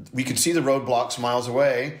there. We could see the roadblocks miles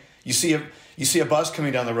away. You see a bus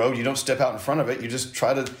coming down the road. You don't step out in front of it. You just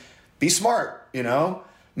try to be smart,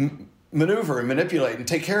 maneuver and manipulate and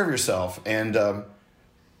take care of yourself. And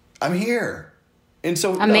I'm here. And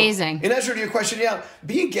so amazing. In answer to your question, yeah,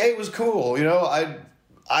 being gay was cool.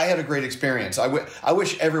 I had a great experience. I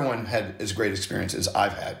wish everyone had as great experience as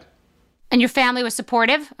I've had. And your family was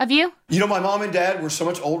supportive of you? My mom and dad were so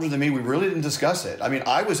much older than me, we really didn't discuss it. I mean,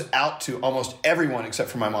 I was out to almost everyone except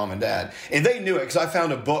for my mom and dad. And they knew it because I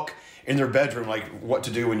found a book in their bedroom, like what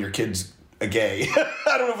to do when your kid's a gay.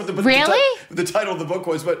 I don't know what the title of the book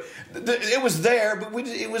was, but it was there. But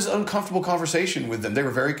it was an uncomfortable conversation with them. They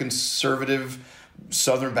were very conservative,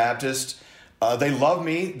 Southern Baptist. They loved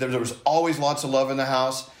me. There was always lots of love in the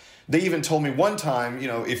house. They even told me one time,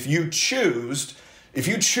 if you choose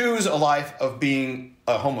a life of being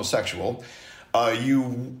a homosexual,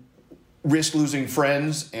 you risk losing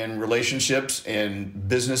friends and relationships and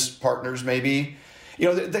business partners, maybe. They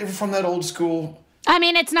were from that old school. I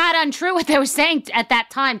mean, it's not untrue what they were saying at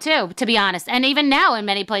that time, too, to be honest. And even now in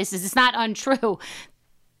many places, it's not untrue.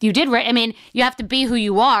 You have to be who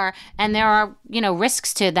you are, and there are,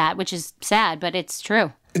 risks to that, which is sad, but it's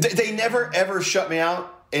true. They never, ever shut me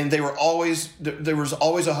out. And there was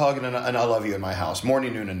always a hug and I love you in my house,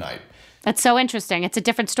 morning, noon, and night. That's so interesting. It's a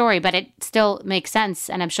different story, but it still makes sense.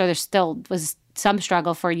 And I'm sure there still was some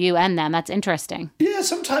struggle for you and them. That's interesting. Yeah,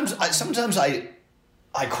 sometimes I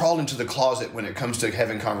crawl into the closet when it comes to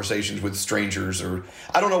having conversations with strangers, or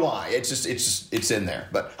I don't know why. It's in there.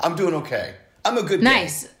 But I'm doing okay. I'm a good gay.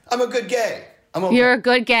 I'm a good gay. I'm okay. You're a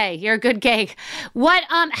good gay. What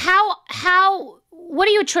what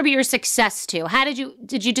do you attribute your success to? How did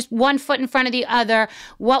you just one foot in front of the other?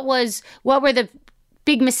 What were the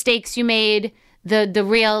big mistakes you made? The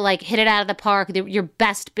real, hit it out of the park, your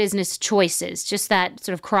best business choices, just that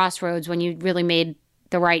sort of crossroads when you really made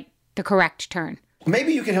the correct turn.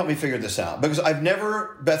 Maybe you can help me figure this out, because I've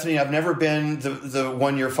never been the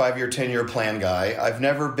 1 year, 5 year, 10 year plan guy. I've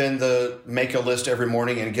never been the make a list every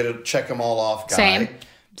morning and check them all off guy.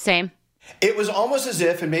 Same. It was almost as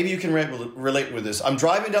if, and maybe you can relate with this, I'm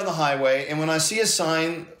driving down the highway, and when I see a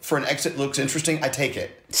sign for an exit looks interesting, I take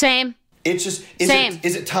it. Same. It's just,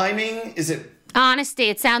 is it timing? Is it honesty?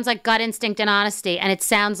 It sounds like gut instinct and honesty, and it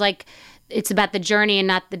sounds like it's about the journey and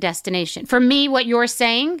not the destination. For me, what you're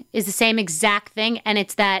saying is the same exact thing. And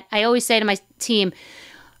it's that I always say to my team,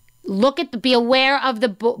 be aware of the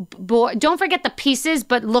board. Don't forget the pieces,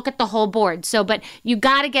 but look at the whole board. But you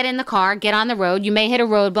got to get in the car, get on the road. You may hit a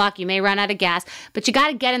roadblock, you may run out of gas, but you got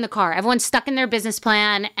to get in the car. Everyone's stuck in their business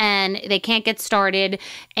plan and they can't get started.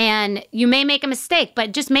 And you may make a mistake,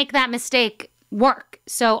 but just make that mistake work.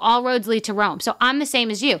 So all roads lead to Rome. So I'm the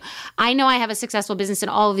same as you. I know I have a successful business in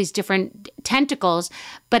all of these different tentacles,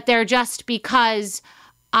 but they're just because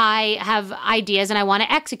I have ideas and I want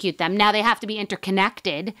to execute them. Now they have to be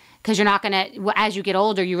interconnected because you're not going to, as you get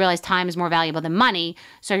older, you realize time is more valuable than money.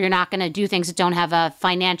 So you're not going to do things that don't have a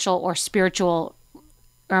financial or spiritual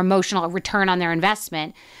or emotional return on their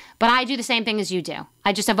investment. But I do the same thing as you do.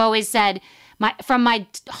 I just have always said, from my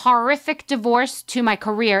horrific divorce to my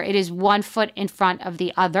career, it is one foot in front of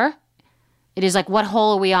the other. It is like, what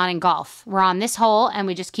hole are we on in golf? We're on this hole and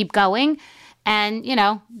we just keep going. And,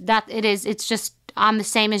 it's just, I'm the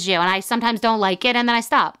same as you. And I sometimes don't like it and then I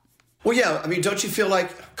stop. Well, yeah. I mean, don't you feel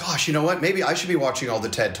like, gosh, you know what? Maybe I should be watching all the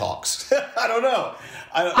TED Talks. I don't know.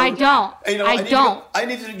 I don't. I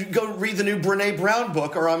need to go read the new Brené Brown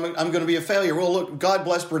book or I'm going to be a failure. Well, look, God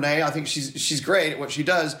bless Brené. I think she's great at what she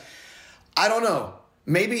does. I don't know.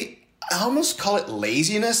 Maybe I almost call it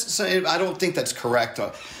laziness. So I don't think that's correct.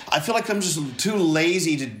 I feel like I'm just too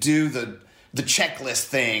lazy to do the checklist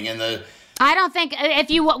thing and the... I don't think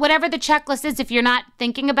whatever the checklist is, if you're not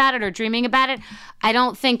thinking about it or dreaming about it, I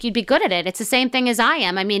don't think you'd be good at it. It's the same thing as I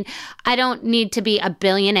am. I mean, I don't need to be a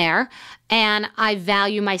billionaire, and I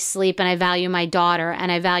value my sleep and I value my daughter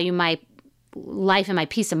and I value my life and my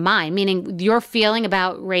peace of mind, meaning your feeling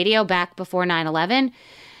about radio back before 9/11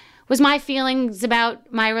 was my feelings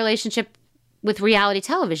about my relationship with reality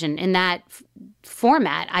television in that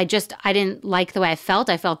format. I didn't like the way I felt.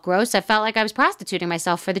 I felt gross. I felt like I was prostituting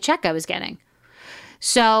myself for the check I was getting.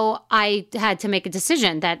 So I had to make a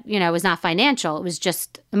decision that, it was not financial. It was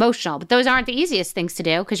just emotional. But those aren't the easiest things to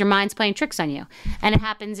do because your mind's playing tricks on you. And it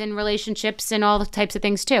happens in relationships and all the types of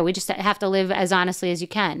things too. We just have to live as honestly as you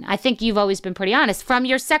can. I think you've always been pretty honest. From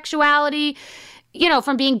your sexuality,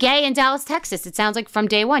 from being gay in Dallas, Texas, it sounds like from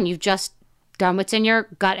day one, you've just done what's in your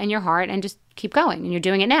gut and your heart and just keep going. And you're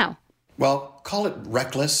doing it now. Well, call it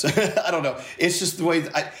reckless. I don't know. It's just the way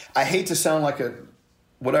I hate to sound like a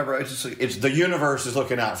whatever. It's the universe is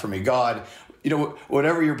looking out for me. God,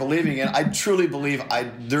 whatever you're believing in, I truly believe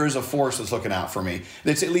there is a force that's looking out for me.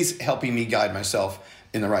 That's at least helping me guide myself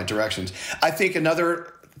in the right directions. I think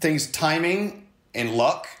another thing's timing and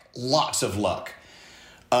luck. Lots of luck.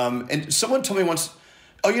 And someone told me once,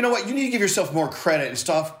 oh, you know what? You need to give yourself more credit and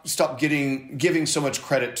stop giving so much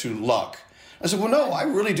credit to luck. I said, well, no, I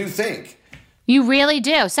really do think. You really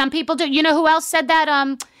do. Some people do. You know who else said that?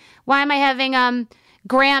 Why am I having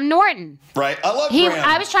Graham Norton? Right. I love Graham.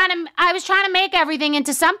 I was trying to make everything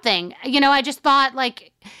into something. I just thought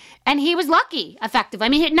and he was lucky, effectively. I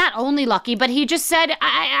mean, not only lucky, but he just said,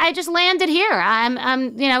 I just landed here.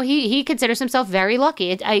 He considers himself very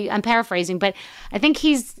lucky. I'm paraphrasing, but I think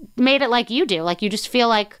he's made it like you do. Like you just feel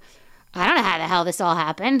like, I don't know how the hell this all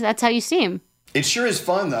happened. That's how you seem. It sure is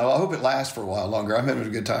fun, though. I hope it lasts for a while longer. I'm having a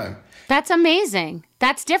good time. That's amazing.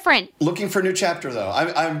 That's different. Looking for a new chapter, though.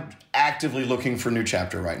 I'm actively looking for a new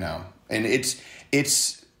chapter right now. And it's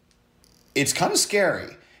kind of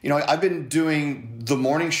scary. I've been doing the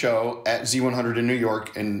morning show at Z100 in New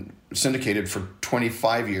York and syndicated for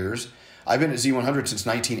 25 years. I've been at Z100 since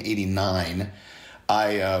 1989.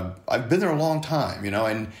 I've been there a long time,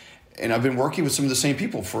 and I've been working with some of the same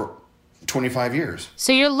people for 25 years.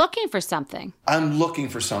 So you're looking for something. I'm looking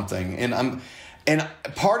for something. And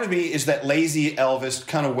part of me is that lazy Elvis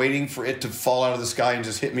kind of waiting for it to fall out of the sky and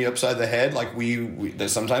just hit me upside the head like that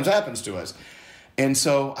sometimes happens to us. And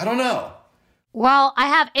so, I don't know. Well,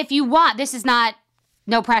 if you want, this is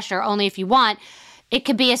no pressure, only if you want. It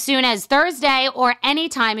could be as soon as Thursday or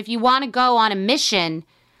anytime if you want to go on a mission.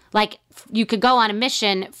 Like you could go on a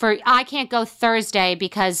mission I can't go Thursday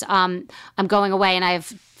because I'm going away and I have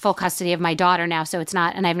full custody of my daughter now, so it's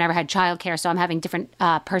not, and I've never had childcare, so I'm having different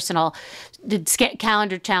personal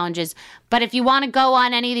calendar challenges. But if you want to go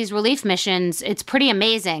on any of these relief missions, it's pretty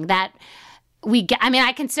amazing that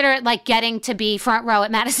I consider it like getting to be front row at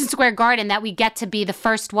Madison Square Garden, that we get to be the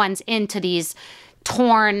first ones into these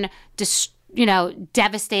torn,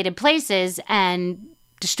 devastated places and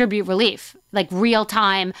distribute relief, like real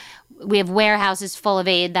time. We have warehouses full of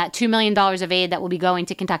aid, that $2 million of aid that will be going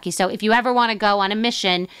to Kentucky. So if you ever want to go on a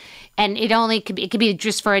mission, and it could be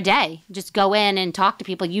just for a day, just go in and talk to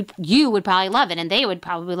people. You would probably love it, and they would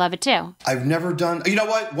probably love it too. I've never done. You know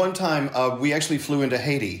what? One time we actually flew into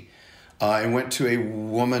Haiti and went to a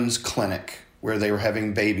woman's clinic where they were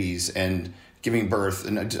having babies and giving birth.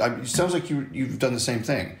 And it sounds like you've done the same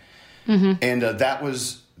thing. Mm-hmm. And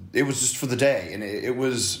it was just for the day, and it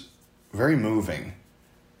was very moving.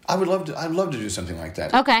 I'd love to do something like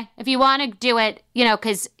that. Okay, if you want to do it,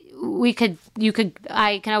 because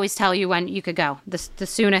I can always tell you when you could go. The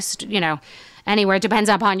soonest, anywhere. It depends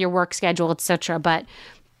upon your work schedule, etc. But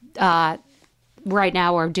right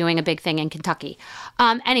now we're doing a big thing in Kentucky.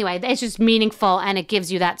 Anyway, it's just meaningful, and it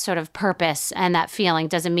gives you that sort of purpose and that feeling.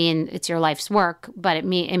 Doesn't mean it's your life's work, but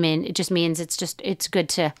it just means it's good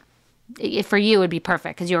to. For you, it would be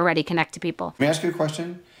perfect because you already connect to people. May I ask you a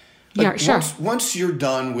question? Yeah, sure. Once you're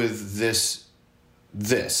done with this,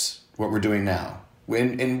 what we're doing now,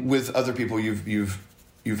 and with other people you've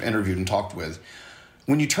interviewed and talked with,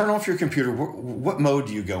 when you turn off your computer, what mode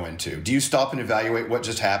do you go into? Do you stop and evaluate what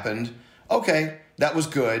just happened? Okay, that was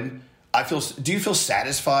good. Do you feel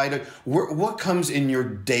satisfied? What comes in your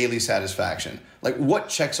daily satisfaction? Like, what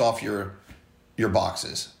checks off your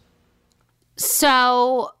boxes?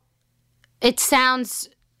 So, it sounds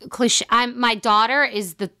cliche. My daughter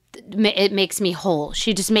is it makes me whole.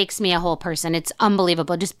 She just makes me a whole person. It's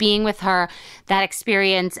unbelievable. Just being with her, that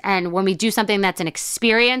experience. And when we do something that's an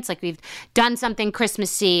experience, like we've done something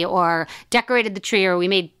Christmassy or decorated the tree or we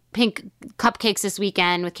made pink cupcakes this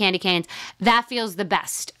weekend with candy canes, that feels the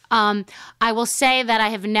best. I will say that I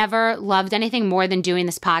have never loved anything more than doing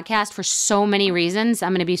this podcast for so many reasons.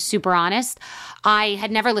 I'm going to be super honest. I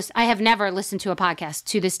have never listened to a podcast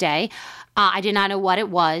to this day. I did not know what it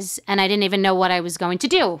was, and I didn't even know what I was going to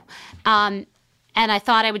do. And I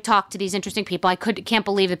thought I would talk to these interesting people. I can't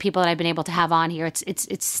believe the people that I've been able to have on here.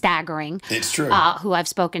 It's staggering. It's true. Who I've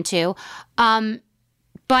spoken to.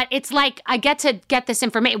 But it's like I get to get this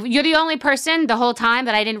information. You're the only person the whole time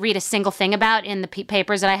that I didn't read a single thing about in the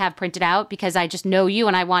papers that I have printed out because I just know you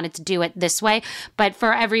and I wanted to do it this way. But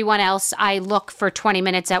for everyone else, I look for 20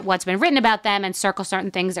 minutes at what's been written about them and circle certain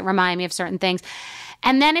things that remind me of certain things.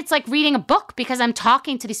 And then it's like reading a book because I'm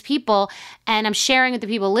talking to these people and I'm sharing with the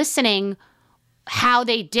people listening how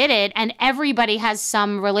they did it, and everybody has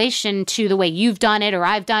some relation to the way you've done it or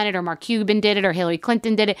I've done it or Mark Cuban did it or Hillary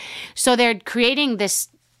Clinton did it. So they're creating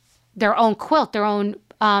their own quilt, their own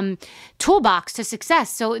toolbox to success.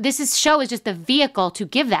 So this show is just the vehicle to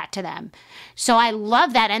give that to them. So I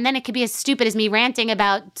love that. And then it could be as stupid as me ranting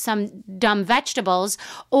about some dumb vegetables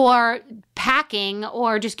or packing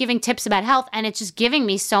or just giving tips about health. And it's just giving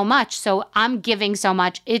me so much. So I'm giving so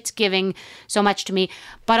much. It's giving so much to me.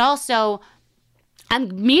 But also,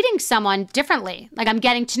 I'm meeting someone differently. Like I'm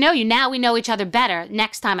getting to know you. Now we know each other better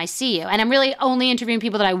next time I see you. And I'm really only interviewing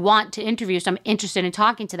people that I want to interview, so I'm interested in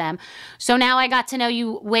talking to them. So now I got to know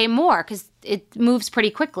you way more because it moves pretty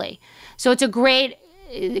quickly. So it's a great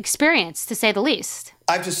experience, to say the least.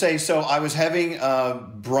 I have to say, so I was having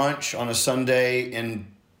brunch on a Sunday in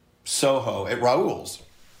Soho at Raoul's.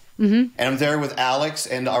 Mm-hmm. And I'm there with Alex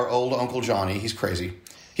and our old Uncle Johnny. He's crazy.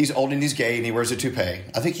 He's old and he's gay and he wears a toupee.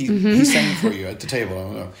 I think he sang for you at the table. I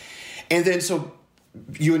don't know. And then so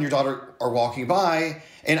you and your daughter are walking by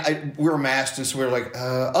and we were masked and so we were like,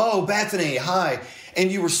 oh, Bethany, hi.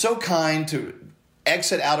 And you were so kind to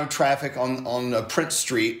exit out of traffic on Prince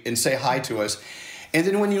Street and say hi to us. And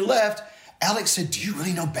then when you left, Alex said, do you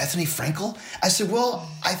really know Bethany Frankel? I said, well,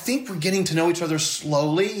 I think we're getting to know each other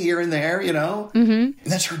slowly here and there, Mm-hmm. And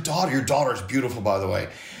that's her daughter. Your daughter is beautiful, by the way.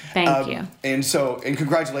 Thank you. And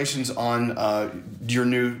congratulations on your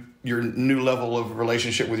new level of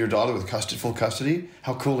relationship with your daughter with full custody.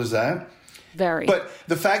 How cool is that? Very. But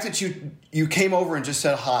the fact that you came over and just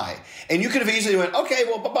said hi, and you could have easily went, okay,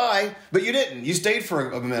 well, bye-bye, but you didn't. You stayed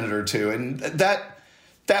for a minute or two, and that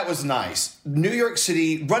was nice. New York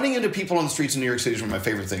City, running into people on the streets in New York City is one of my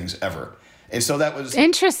favorite things ever. And so that was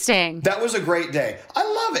interesting. That was a great day. I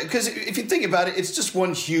love it because if you think about it, it's just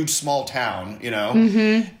one huge small town,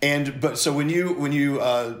 Mm-hmm. But so when you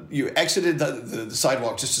exited the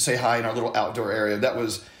sidewalk just to say hi in our little outdoor area, that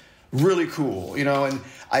was really cool, And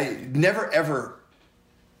I never ever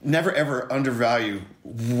undervalue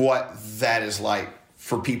what that is like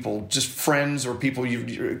for people, just friends or people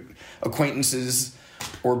your acquaintances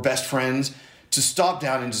or best friends, to stop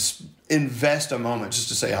down and just invest a moment just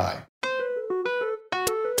to say hi.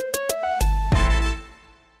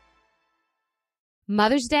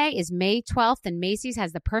 Mother's Day is May 12th, and Macy's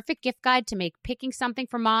has the perfect gift guide to make picking something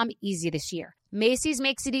for mom easy this year. Macy's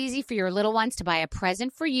makes it easy for your little ones to buy a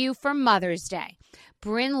present for you for Mother's Day.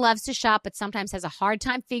 Bryn loves to shop, but sometimes has a hard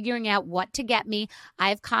time figuring out what to get me. I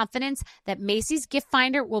have confidence that Macy's Gift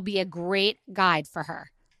Finder will be a great guide for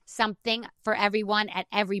her. Something for everyone at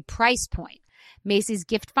every price point. Macy's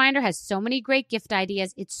Gift Finder has so many great gift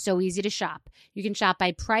ideas, it's so easy to shop. You can shop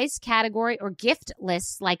by price, category, or gift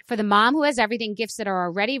lists, like for the mom who has everything, gifts that are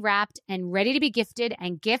already wrapped and ready to be gifted,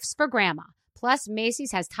 and gifts for grandma. Plus,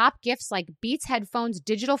 Macy's has top gifts like Beats headphones,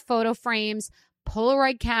 digital photo frames,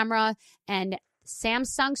 Polaroid camera, and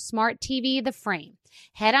Samsung Smart TV, the frame.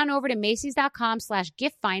 Head on over to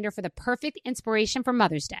Macys.com/gift finder for the perfect inspiration for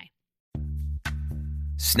Mother's Day.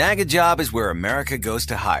 Snag a Job is where America goes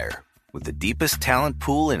to hire, with the deepest talent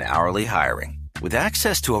pool in hourly hiring. With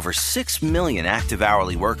access to over 6 million active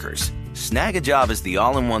hourly workers, Snag a Job is the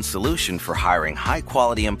all-in-one solution for hiring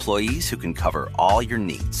high-quality employees who can cover all your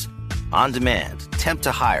needs. On demand, temp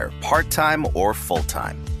to hire, part-time or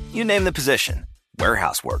full-time. You name the position.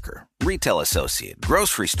 Warehouse worker, retail associate,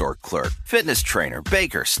 grocery store clerk, fitness trainer,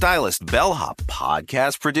 baker, stylist, bellhop,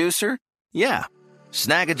 podcast producer. Yeah,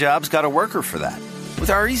 Snag a Job's got a worker for that. With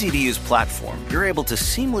our easy-to-use platform, you're able to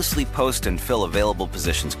seamlessly post and fill available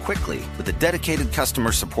positions quickly with a dedicated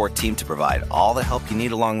customer support team to provide all the help you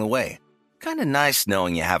need along the way. Kind of nice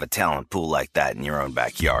knowing you have a talent pool like that in your own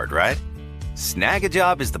backyard, right? Snag a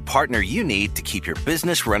Job is the partner you need to keep your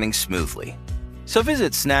business running smoothly. So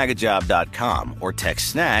visit snagajob.com or text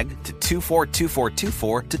snag to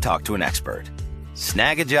 242424 to talk to an expert.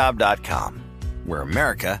 Snagajob.com, where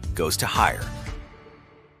America goes to hire.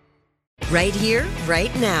 Right here,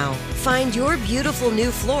 right now. Find your beautiful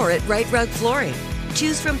new floor at Right Rug Flooring.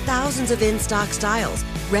 Choose from thousands of in-stock styles,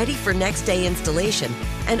 ready for next day installation,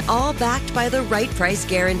 and all backed by the right price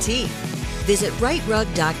guarantee. Visit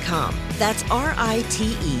rightrug.com. That's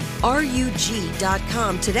RITERUG.com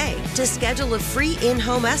today to schedule a free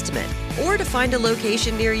in-home estimate or to find a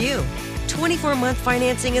location near you. 24-month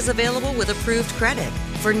financing is available with approved credit.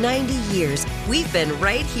 For 90 years, we've been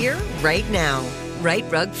right here, right now. Right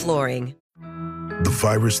Rug Flooring. The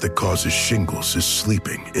virus that causes shingles is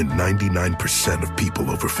sleeping in 99% of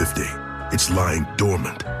people over 50. It's lying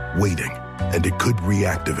dormant, waiting, and it could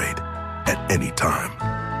reactivate at any time.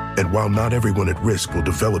 And while not everyone at risk will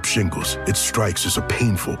develop shingles, it strikes as a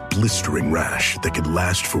painful, blistering rash that can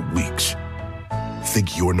last for weeks.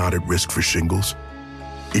 Think you're not at risk for shingles?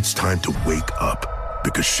 It's time to wake up,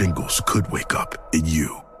 because shingles could wake up in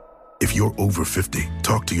you. If you're over 50,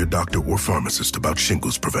 talk to your doctor or pharmacist about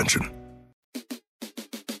shingles prevention.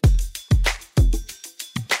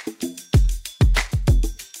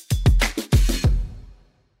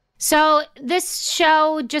 So this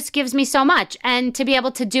show just gives me so much. And to be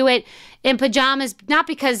able to do it in pajamas,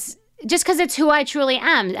 just because it's who I truly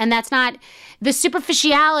am. And that's not the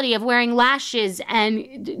superficiality of wearing lashes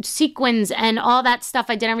and sequins and all that stuff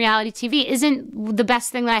I did on reality TV isn't the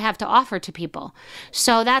best thing that I have to offer to people.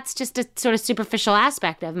 So that's just a sort of superficial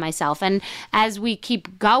aspect of myself. And as we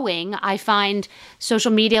keep going, I find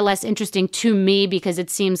social media less interesting to me because it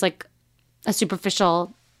seems like a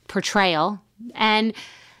superficial portrayal. And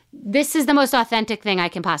this is the most authentic thing I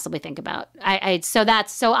can possibly think about.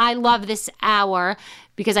 So I love this hour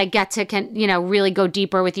because I get to really go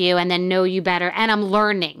deeper with you and then know you better. And I'm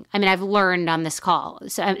learning. I mean, I've learned on this call.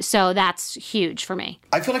 So that's huge for me.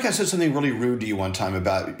 I feel like I said something really rude to you one time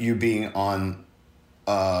about you being on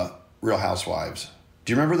Real Housewives.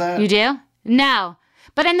 Do you remember that? You do? No.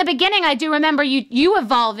 But in the beginning, I do remember you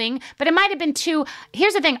evolving, but it might have been too...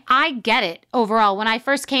 Here's the thing. I get it overall. When I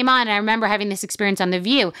first came on, and I remember having this experience on The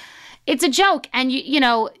View, it's a joke. And,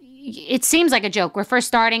 it seems like a joke. We're first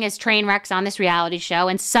starting as train wrecks on this reality show,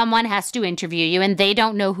 and someone has to interview you, and they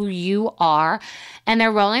don't know who you are, and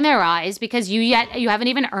they're rolling their eyes because you haven't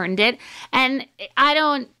even earned it. And I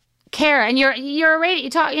don't care. And you're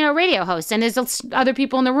a radio host, and there's other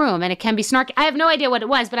people in the room, and it can be snarky. I have no idea what it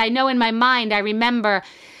was, but I know in my mind, I remember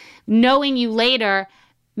knowing you later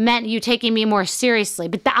meant you taking me more seriously.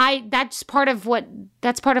 But that's part of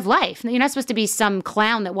life. You're not supposed to be some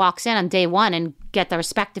clown that walks in on day one and get the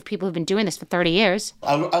respect of people who've been doing this for 30 years.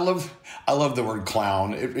 I love the word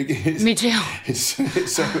clown. Me too.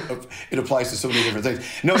 It applies to so many different things.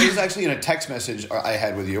 No, it was actually in a text message I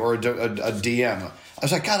had with you, or a DM. I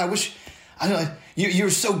was like, God, I wish... You're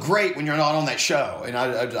so great when you're not on that show. And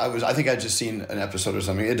I think I'd just seen an episode or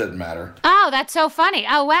something. It doesn't matter. Oh, that's so funny.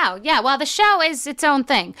 Oh, wow. Yeah, well, the show is its own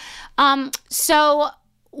thing. So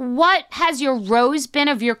what has your rose been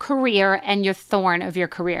of your career and your thorn of your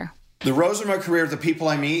career? The rose of my career are the people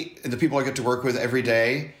I meet and the people I get to work with every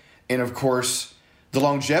day. And, of course, the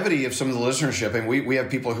longevity of some of the listenership. And we have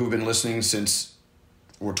people who've been listening since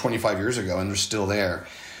 25 years ago, and they're still there.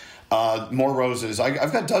 More roses.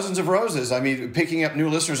 I've got dozens of roses. I mean, picking up new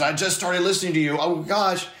listeners. I just started listening to you. Oh,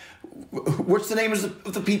 gosh. What's the name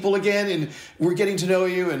of the people again? And we're getting to know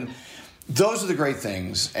you. And those are the great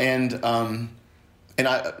things. And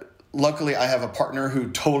luckily, I have a partner who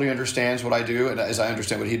totally understands what I do, and as I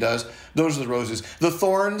understand what he does, those are the roses. The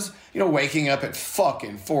thorns, waking up at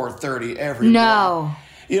fucking 4:30 every morning.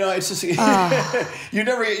 It's just you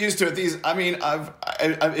never get used to it.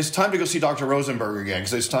 It's time to go see Dr. Rosenberg again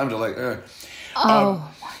because it's time to the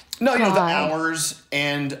hours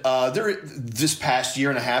and this past year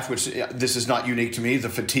and a half, which this is not unique to me, the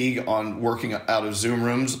fatigue on working out of Zoom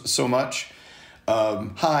rooms so much.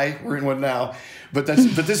 Hi, we're in one now, but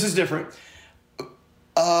this is different.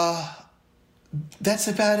 That's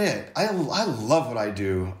about it. I love what I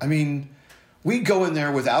do. I mean, we go in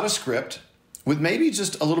there without a script, with maybe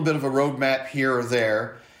just a little bit of a roadmap here or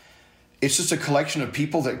there. It's just a collection of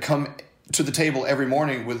people that come to the table every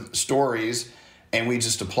morning with stories, and we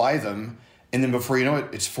just apply them. And then before you know it,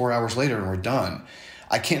 it's 4 hours later and we're done.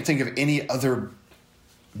 I can't think of any other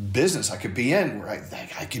business I could be in where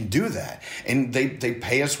I can do that. And they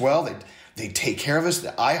pay us well. They take care of us.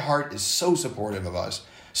 The iHeart is so supportive of us.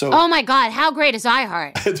 So, oh my God, how great is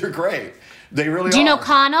iHeart? They're great. They really are. Do you know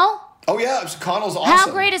Connell? Oh yeah, Connell's awesome.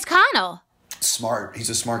 How great is Connell? Smart. He's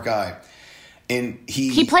a smart guy. And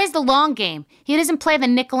he plays the long game. He doesn't play the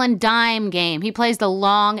nickel and dime game. He plays the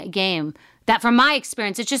long game. That, from my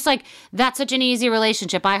experience, it's just like, that's such an easy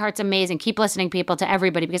relationship. iHeart's amazing. Keep listening, people, to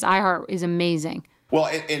everybody, because iHeart is amazing. Well,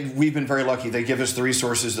 and we've been very lucky. They give us the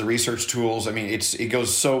resources, the research tools. I mean, it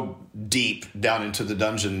goes so deep down into the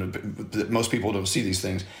dungeon that most people don't see these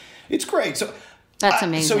things. It's great. So that's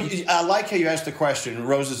amazing. So I like how you asked the question,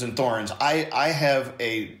 roses and thorns. I have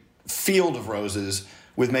a field of roses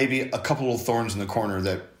with maybe a couple of thorns in the corner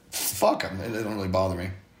that, fuck them, they don't really bother me.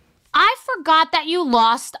 I forgot that you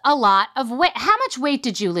lost a lot of weight. How much weight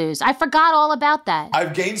did you lose? I forgot all about that.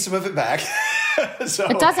 I've gained some of it back. So,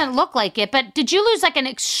 it doesn't look like it, but did you lose like an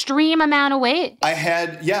extreme amount of weight? I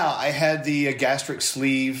had the gastric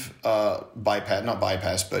sleeve bypass, not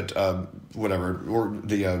bypass, but whatever, or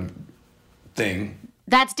the thing.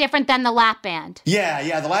 That's different than the lap band.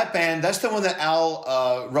 Yeah, the lap band. That's the one that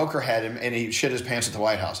Al Roker had him, and he shit his pants at the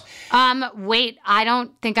White House. Wait, I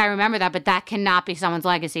don't think I remember that, but that cannot be someone's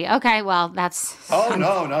legacy. Okay, well, that's... Oh,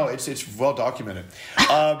 no, it's well documented.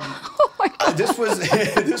 Oh my God. This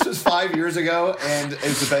was 5 years ago, and it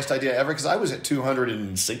was the best idea ever, because I was at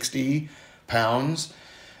 260 pounds,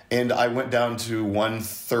 and I went down to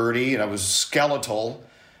 130, and I was skeletal.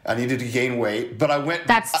 I needed to gain weight, but I went...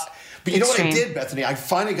 But you know what I did, Bethany? I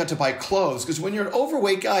finally got to buy clothes, because when you're an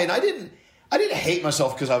overweight guy, and I didn't hate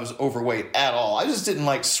myself because I was overweight at all. I just didn't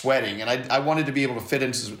like sweating, and I wanted to be able to fit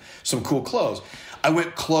into some cool clothes. I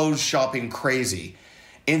went clothes shopping crazy.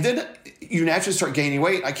 And then you naturally start gaining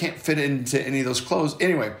weight. I can't fit into any of those clothes.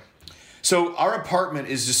 Anyway, so our apartment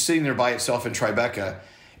is just sitting there by itself in Tribeca,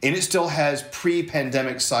 and it still has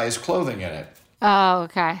pre-pandemic size clothing in it. Oh,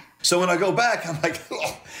 okay. So when I go back, I'm like,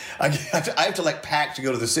 I have to like pack to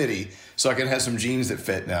go to the city so I can have some jeans that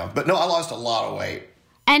fit now. But no, I lost a lot of weight.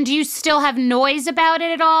 And do you still have noise about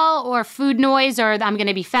it at all, or food noise, or I'm going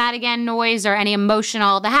to be fat again noise, or any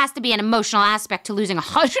emotional? There has to be an emotional aspect to losing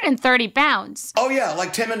 130 pounds. Oh, yeah.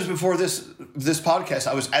 Like 10 minutes before this podcast,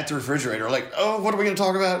 I was at the refrigerator like, oh, what are we going to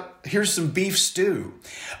talk about? Here's some beef stew.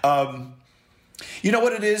 You know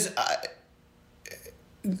what it is?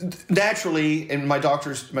 Naturally, and my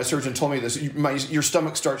surgeon told me this, your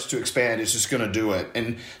stomach starts to expand. It's just going to do it.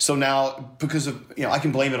 And so now, because of, I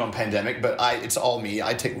can blame it on pandemic, but it's all me.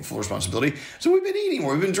 I take full responsibility. So we've been eating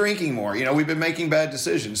more. We've been drinking more. We've been making bad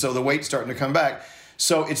decisions. So the weight's starting to come back.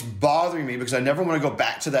 So it's bothering me because I never want to go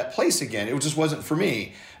back to that place again. It just wasn't for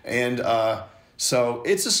me. And so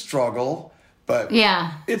it's a struggle. But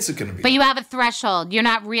yeah, it's going to be. But you have a threshold. You're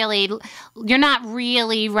not really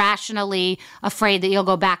rationally afraid that you'll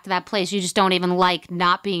go back to that place. You just don't even like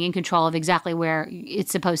not being in control of exactly where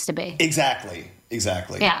it's supposed to be. Exactly.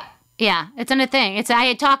 Yeah. It's a thing.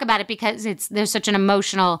 I talk about it because there's such an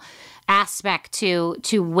emotional aspect to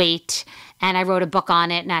weight, and I wrote a book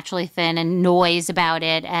on it, Naturally Thin, and noise about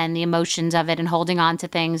it, and the emotions of it, and holding on to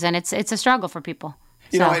things, and it's a struggle for people.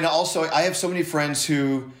 And also I have so many friends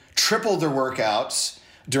who tripled their workouts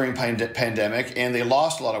during pandemic, and they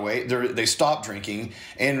lost a lot of weight. They stopped drinking,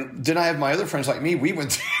 and then I have my other friends like me. We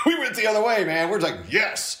went the other way, man. We're like,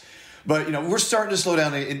 yes, but we're starting to slow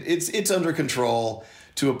down. It's under control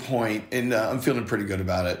to a point, and I'm feeling pretty good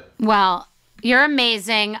about it. Well, you're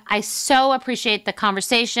amazing. I so appreciate the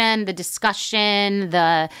conversation, the discussion,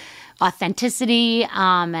 the authenticity,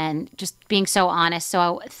 and just being so honest.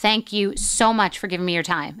 So thank you so much for giving me your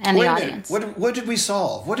time and the audience. What did we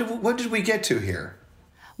solve? What did we get to here?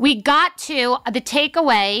 we got to the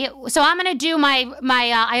takeaway. So I'm going to do my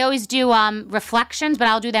I always do reflections, but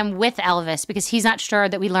I'll do them with Elvis because he's not sure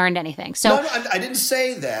that we learned anything. So no, I didn't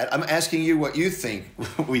say that. I'm asking you what you think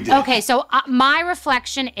we did. Okay, so my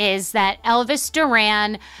reflection is that Elvis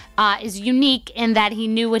Duran is unique in that he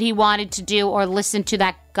knew what he wanted to do or listened to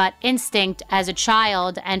that gut instinct as a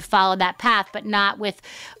child and followed that path, but not with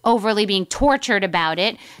overly being tortured about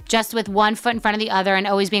it, just with one foot in front of the other and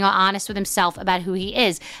always being honest with himself about who he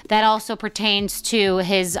is. That also pertains to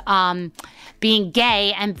his being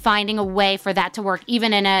gay and finding a way for that to work,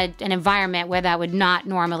 even in an environment where that would not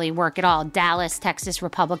normally work at all. Dallas, Texas,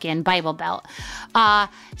 Republican, Bible Belt.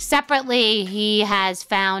 Separately, he has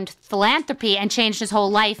found philanthropy and changed his whole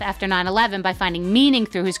life after 9/11 by finding meaning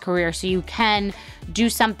through his career. So you can do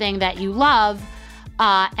something that you love,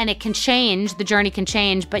 and it can change, the journey can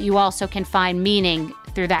change, but you also can find meaning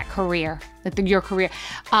through that career, your career,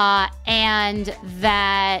 and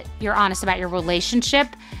that you're honest about your relationship,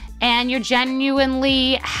 and you're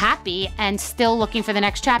genuinely happy and still looking for the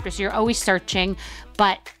next chapter. So you're always searching,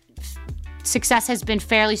 but success has been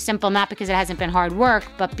fairly simple, not because it hasn't been hard work,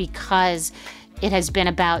 but because it has been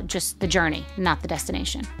about just the journey, not the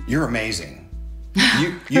destination. You're amazing.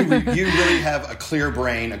 You really have a clear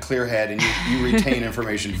brain, a clear head, and you retain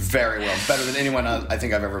information very well, better than anyone I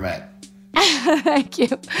think I've ever met. Thank you.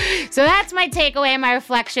 So that's my takeaway and my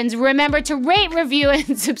reflections. Remember to rate, review,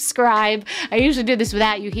 and subscribe. I usually do this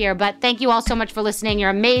without you here, but thank you all so much for listening. You're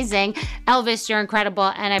amazing. Elvis, you're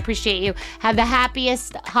incredible, and I appreciate you. Have the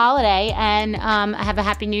happiest holiday, and have a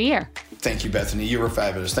happy new year. Thank you, Bethany. You were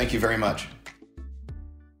fabulous. Thank you very much.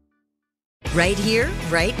 Right here,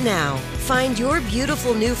 right now. Find your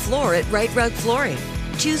beautiful new floor at Right Rug Flooring.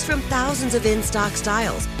 Choose from thousands of in-stock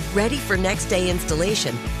styles, ready for next day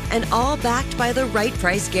installation, and all backed by the right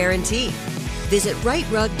price guarantee. Visit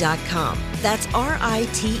rightrug.com. That's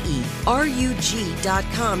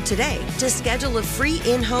RITERUG.com today to schedule a free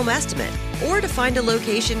in-home estimate or to find a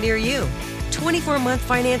location near you. 24-month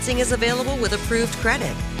financing is available with approved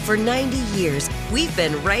credit. For 90 years, we've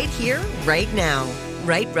been right here, right now.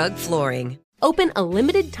 Right Rug Flooring. Open a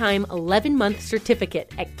limited-time 11-month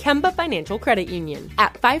certificate at Kemba Financial Credit Union.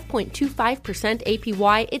 At 5.25%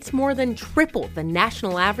 APY, it's more than triple the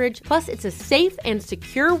national average, plus it's a safe and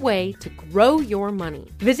secure way to grow your money.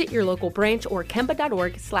 Visit your local branch or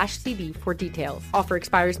kemba.org/CD for details. Offer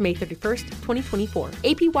expires May 31st, 2024.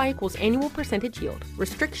 APY equals annual percentage yield.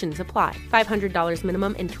 Restrictions apply. $500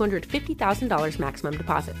 minimum and $250,000 maximum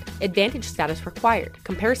deposit. Advantage status required.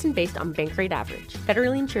 Comparison based on bank rate average.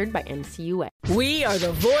 Federally insured by NCUA. We are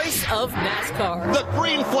the voice of NASCAR. The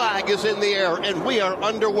green flag is in the air, and we are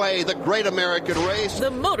underway. The Great American Race.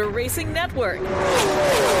 The Motor Racing Network.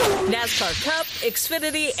 NASCAR Cup,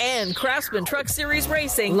 Xfinity, and Craftsman Truck Series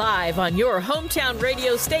Racing live on your hometown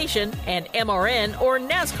radio station and MRN or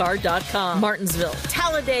NASCAR.com. Martinsville,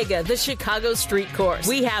 Talladega, the Chicago Street Course.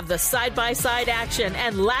 We have the side-by-side action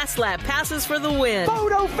and last lap passes for the win.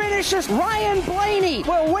 Photo finishes. Ryan Blaney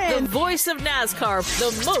will win. The voice of NASCAR,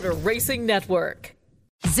 the Motor Racing Network.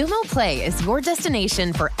 Xumo Play is your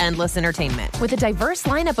destination for endless entertainment. With a diverse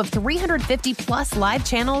lineup of 350-plus live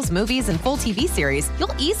channels, movies, and full TV series,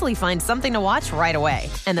 you'll easily find something to watch right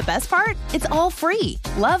away. And the best part? It's all free.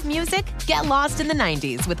 Love music? Get lost in the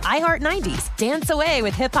 90s with iHeart 90s, dance away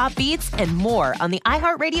with hip-hop beats, and more on the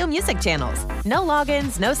iHeartRadio music channels. No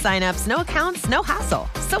logins, no signups, no accounts, no hassle.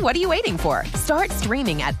 So what are you waiting for? Start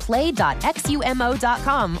streaming at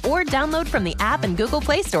play.xumo.com or download from the app and Google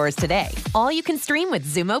Play stores today. All you can stream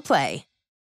with Xumo Play.